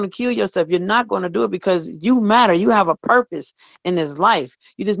not going to kill yourself. You're not going to do it because you matter. You have a purpose in this life.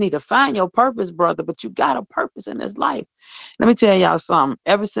 You just need to find your purpose, brother, but you got a purpose in this life. Let me tell y'all something.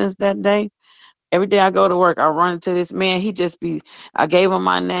 Ever since that day, every day I go to work, I run into this man. I gave him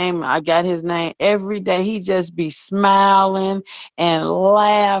my name. I got his name. Every day he just be smiling and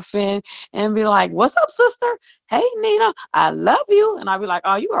laughing and be like, "What's up, sister? Hey, Nina, I love you." And I be like,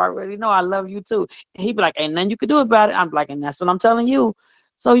 "Oh, you already know I love you too." And he be like, "Ain't nothing you can do about it." I'm like, "And that's what I'm telling you."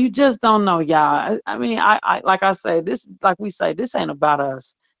 So you just don't know, y'all. I mean, I like I say, this, like we say, this ain't about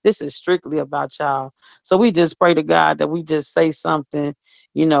us. This is strictly about y'all. So we just pray to God that we just say something.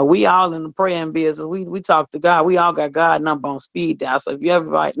 We all in the praying business. We talk to God. We all got God number on speed dial. So if you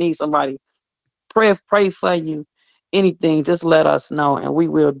ever need somebody pray for you, anything, just let us know and we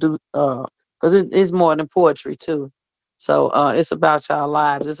will do, because it's more than poetry too. So it's about y'all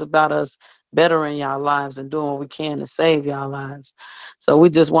lives. It's about us bettering y'all lives and doing what we can to save y'all lives. So we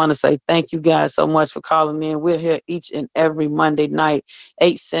just want to say thank you guys so much for calling in. We're here each and every Monday night,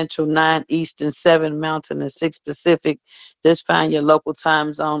 8 Central, 9 Eastern, 7 Mountain, and 6 Pacific. Just find your local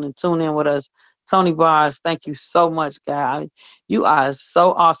time zone and tune in with us. Tony Bars, thank you so much, guy. You are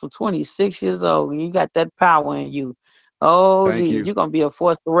so awesome. 26 years old, and you got that power in you. Oh, Thank Jesus, you. you're going to be a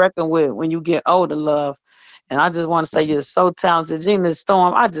force to reckon with when you get older, love. And I just want to say you're so talented. Gina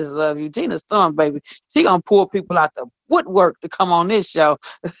Storm, I just love you. Gina Storm, baby. She going to pull people out the woodwork to come on this show.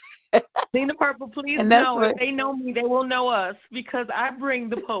 Nina Purple, please And that's know what, if they know me, they will know us because I bring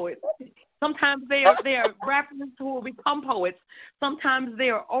the poets. Sometimes they are rappers who will become poets. Sometimes they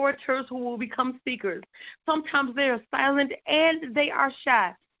are orators who will become speakers. Sometimes they are silent and they are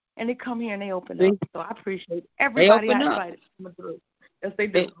shy. And they come here and they open up. So I appreciate everybody I invited coming through. Yes, they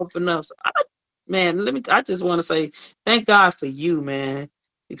do. they open up. So man, I just want to say thank God for you, man,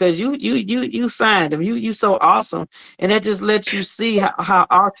 because you find them. You so awesome, and that just lets you see how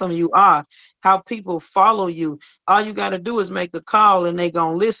awesome you are. How people follow you. All you got to do is make a call, and they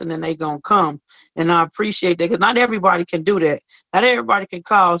gonna listen, and they gonna come. And I appreciate that because not everybody can do that. Not everybody can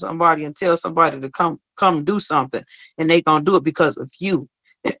call somebody and tell somebody to come do something, and they gonna do it because of you.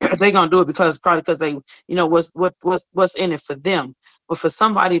 They gonna do it probably because they, what's in it for them. But for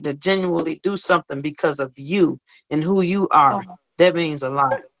somebody to genuinely do something because of you and who you are, that means a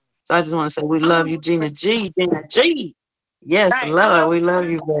lot. So I just want to say we love you, Gina G. Gina G. Yes, Right. love. We love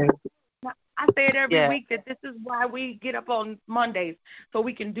you, baby. I say it every week that this is why we get up on Mondays, so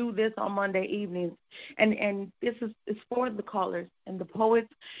we can do this on Monday evenings. And this is for the callers and the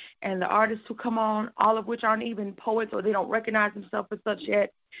poets and the artists who come on, all of which aren't even poets or they don't recognize themselves as such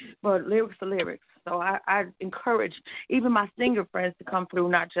yet, but lyrics are lyrics. So I encourage even my singer friends to come through,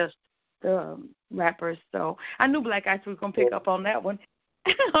 not just the rappers. So I knew Black Ice was going to pick up on that one.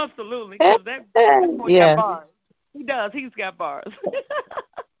 Absolutely, because that boy got bars. He does. He's got bars.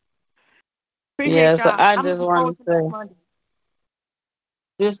 Yeah, so I I'm just looking want forward to to next say Monday.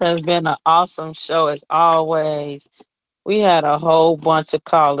 this has been an awesome show as always. We had a whole bunch of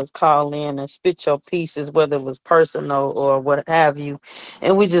callers call in and spit your pieces, whether it was personal or what have you.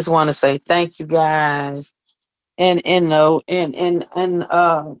 And we just want to say thank you guys. And in honor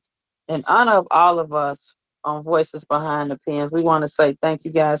of all of us on Voices Behind the Pens, we want to say thank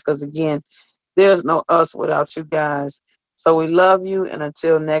you guys because again, there's no us without you guys. So we love you, and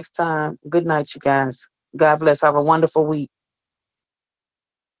until next time, good night, you guys. God bless. Have a wonderful week.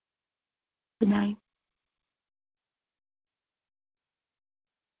 Good night.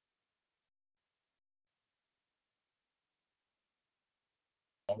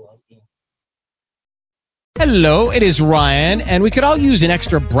 Hello, it is Ryan, and we could all use an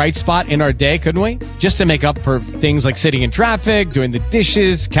extra bright spot in our day, couldn't we? Just to make up for things like sitting in traffic, doing the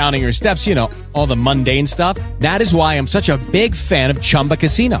dishes, counting your steps, all the mundane stuff. That is why I'm such a big fan of Chumba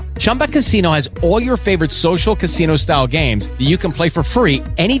Casino. Chumba Casino has all your favorite social casino-style games that you can play for free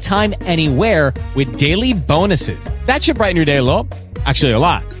anytime, anywhere with daily bonuses. That should brighten your day a little. Actually, a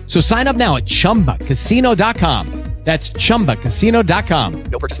lot. So sign up now at ChumbaCasino.com. That's ChumbaCasino.com.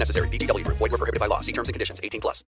 No purchase necessary. VGW Group. Void where prohibited by law. See terms and conditions. 18+.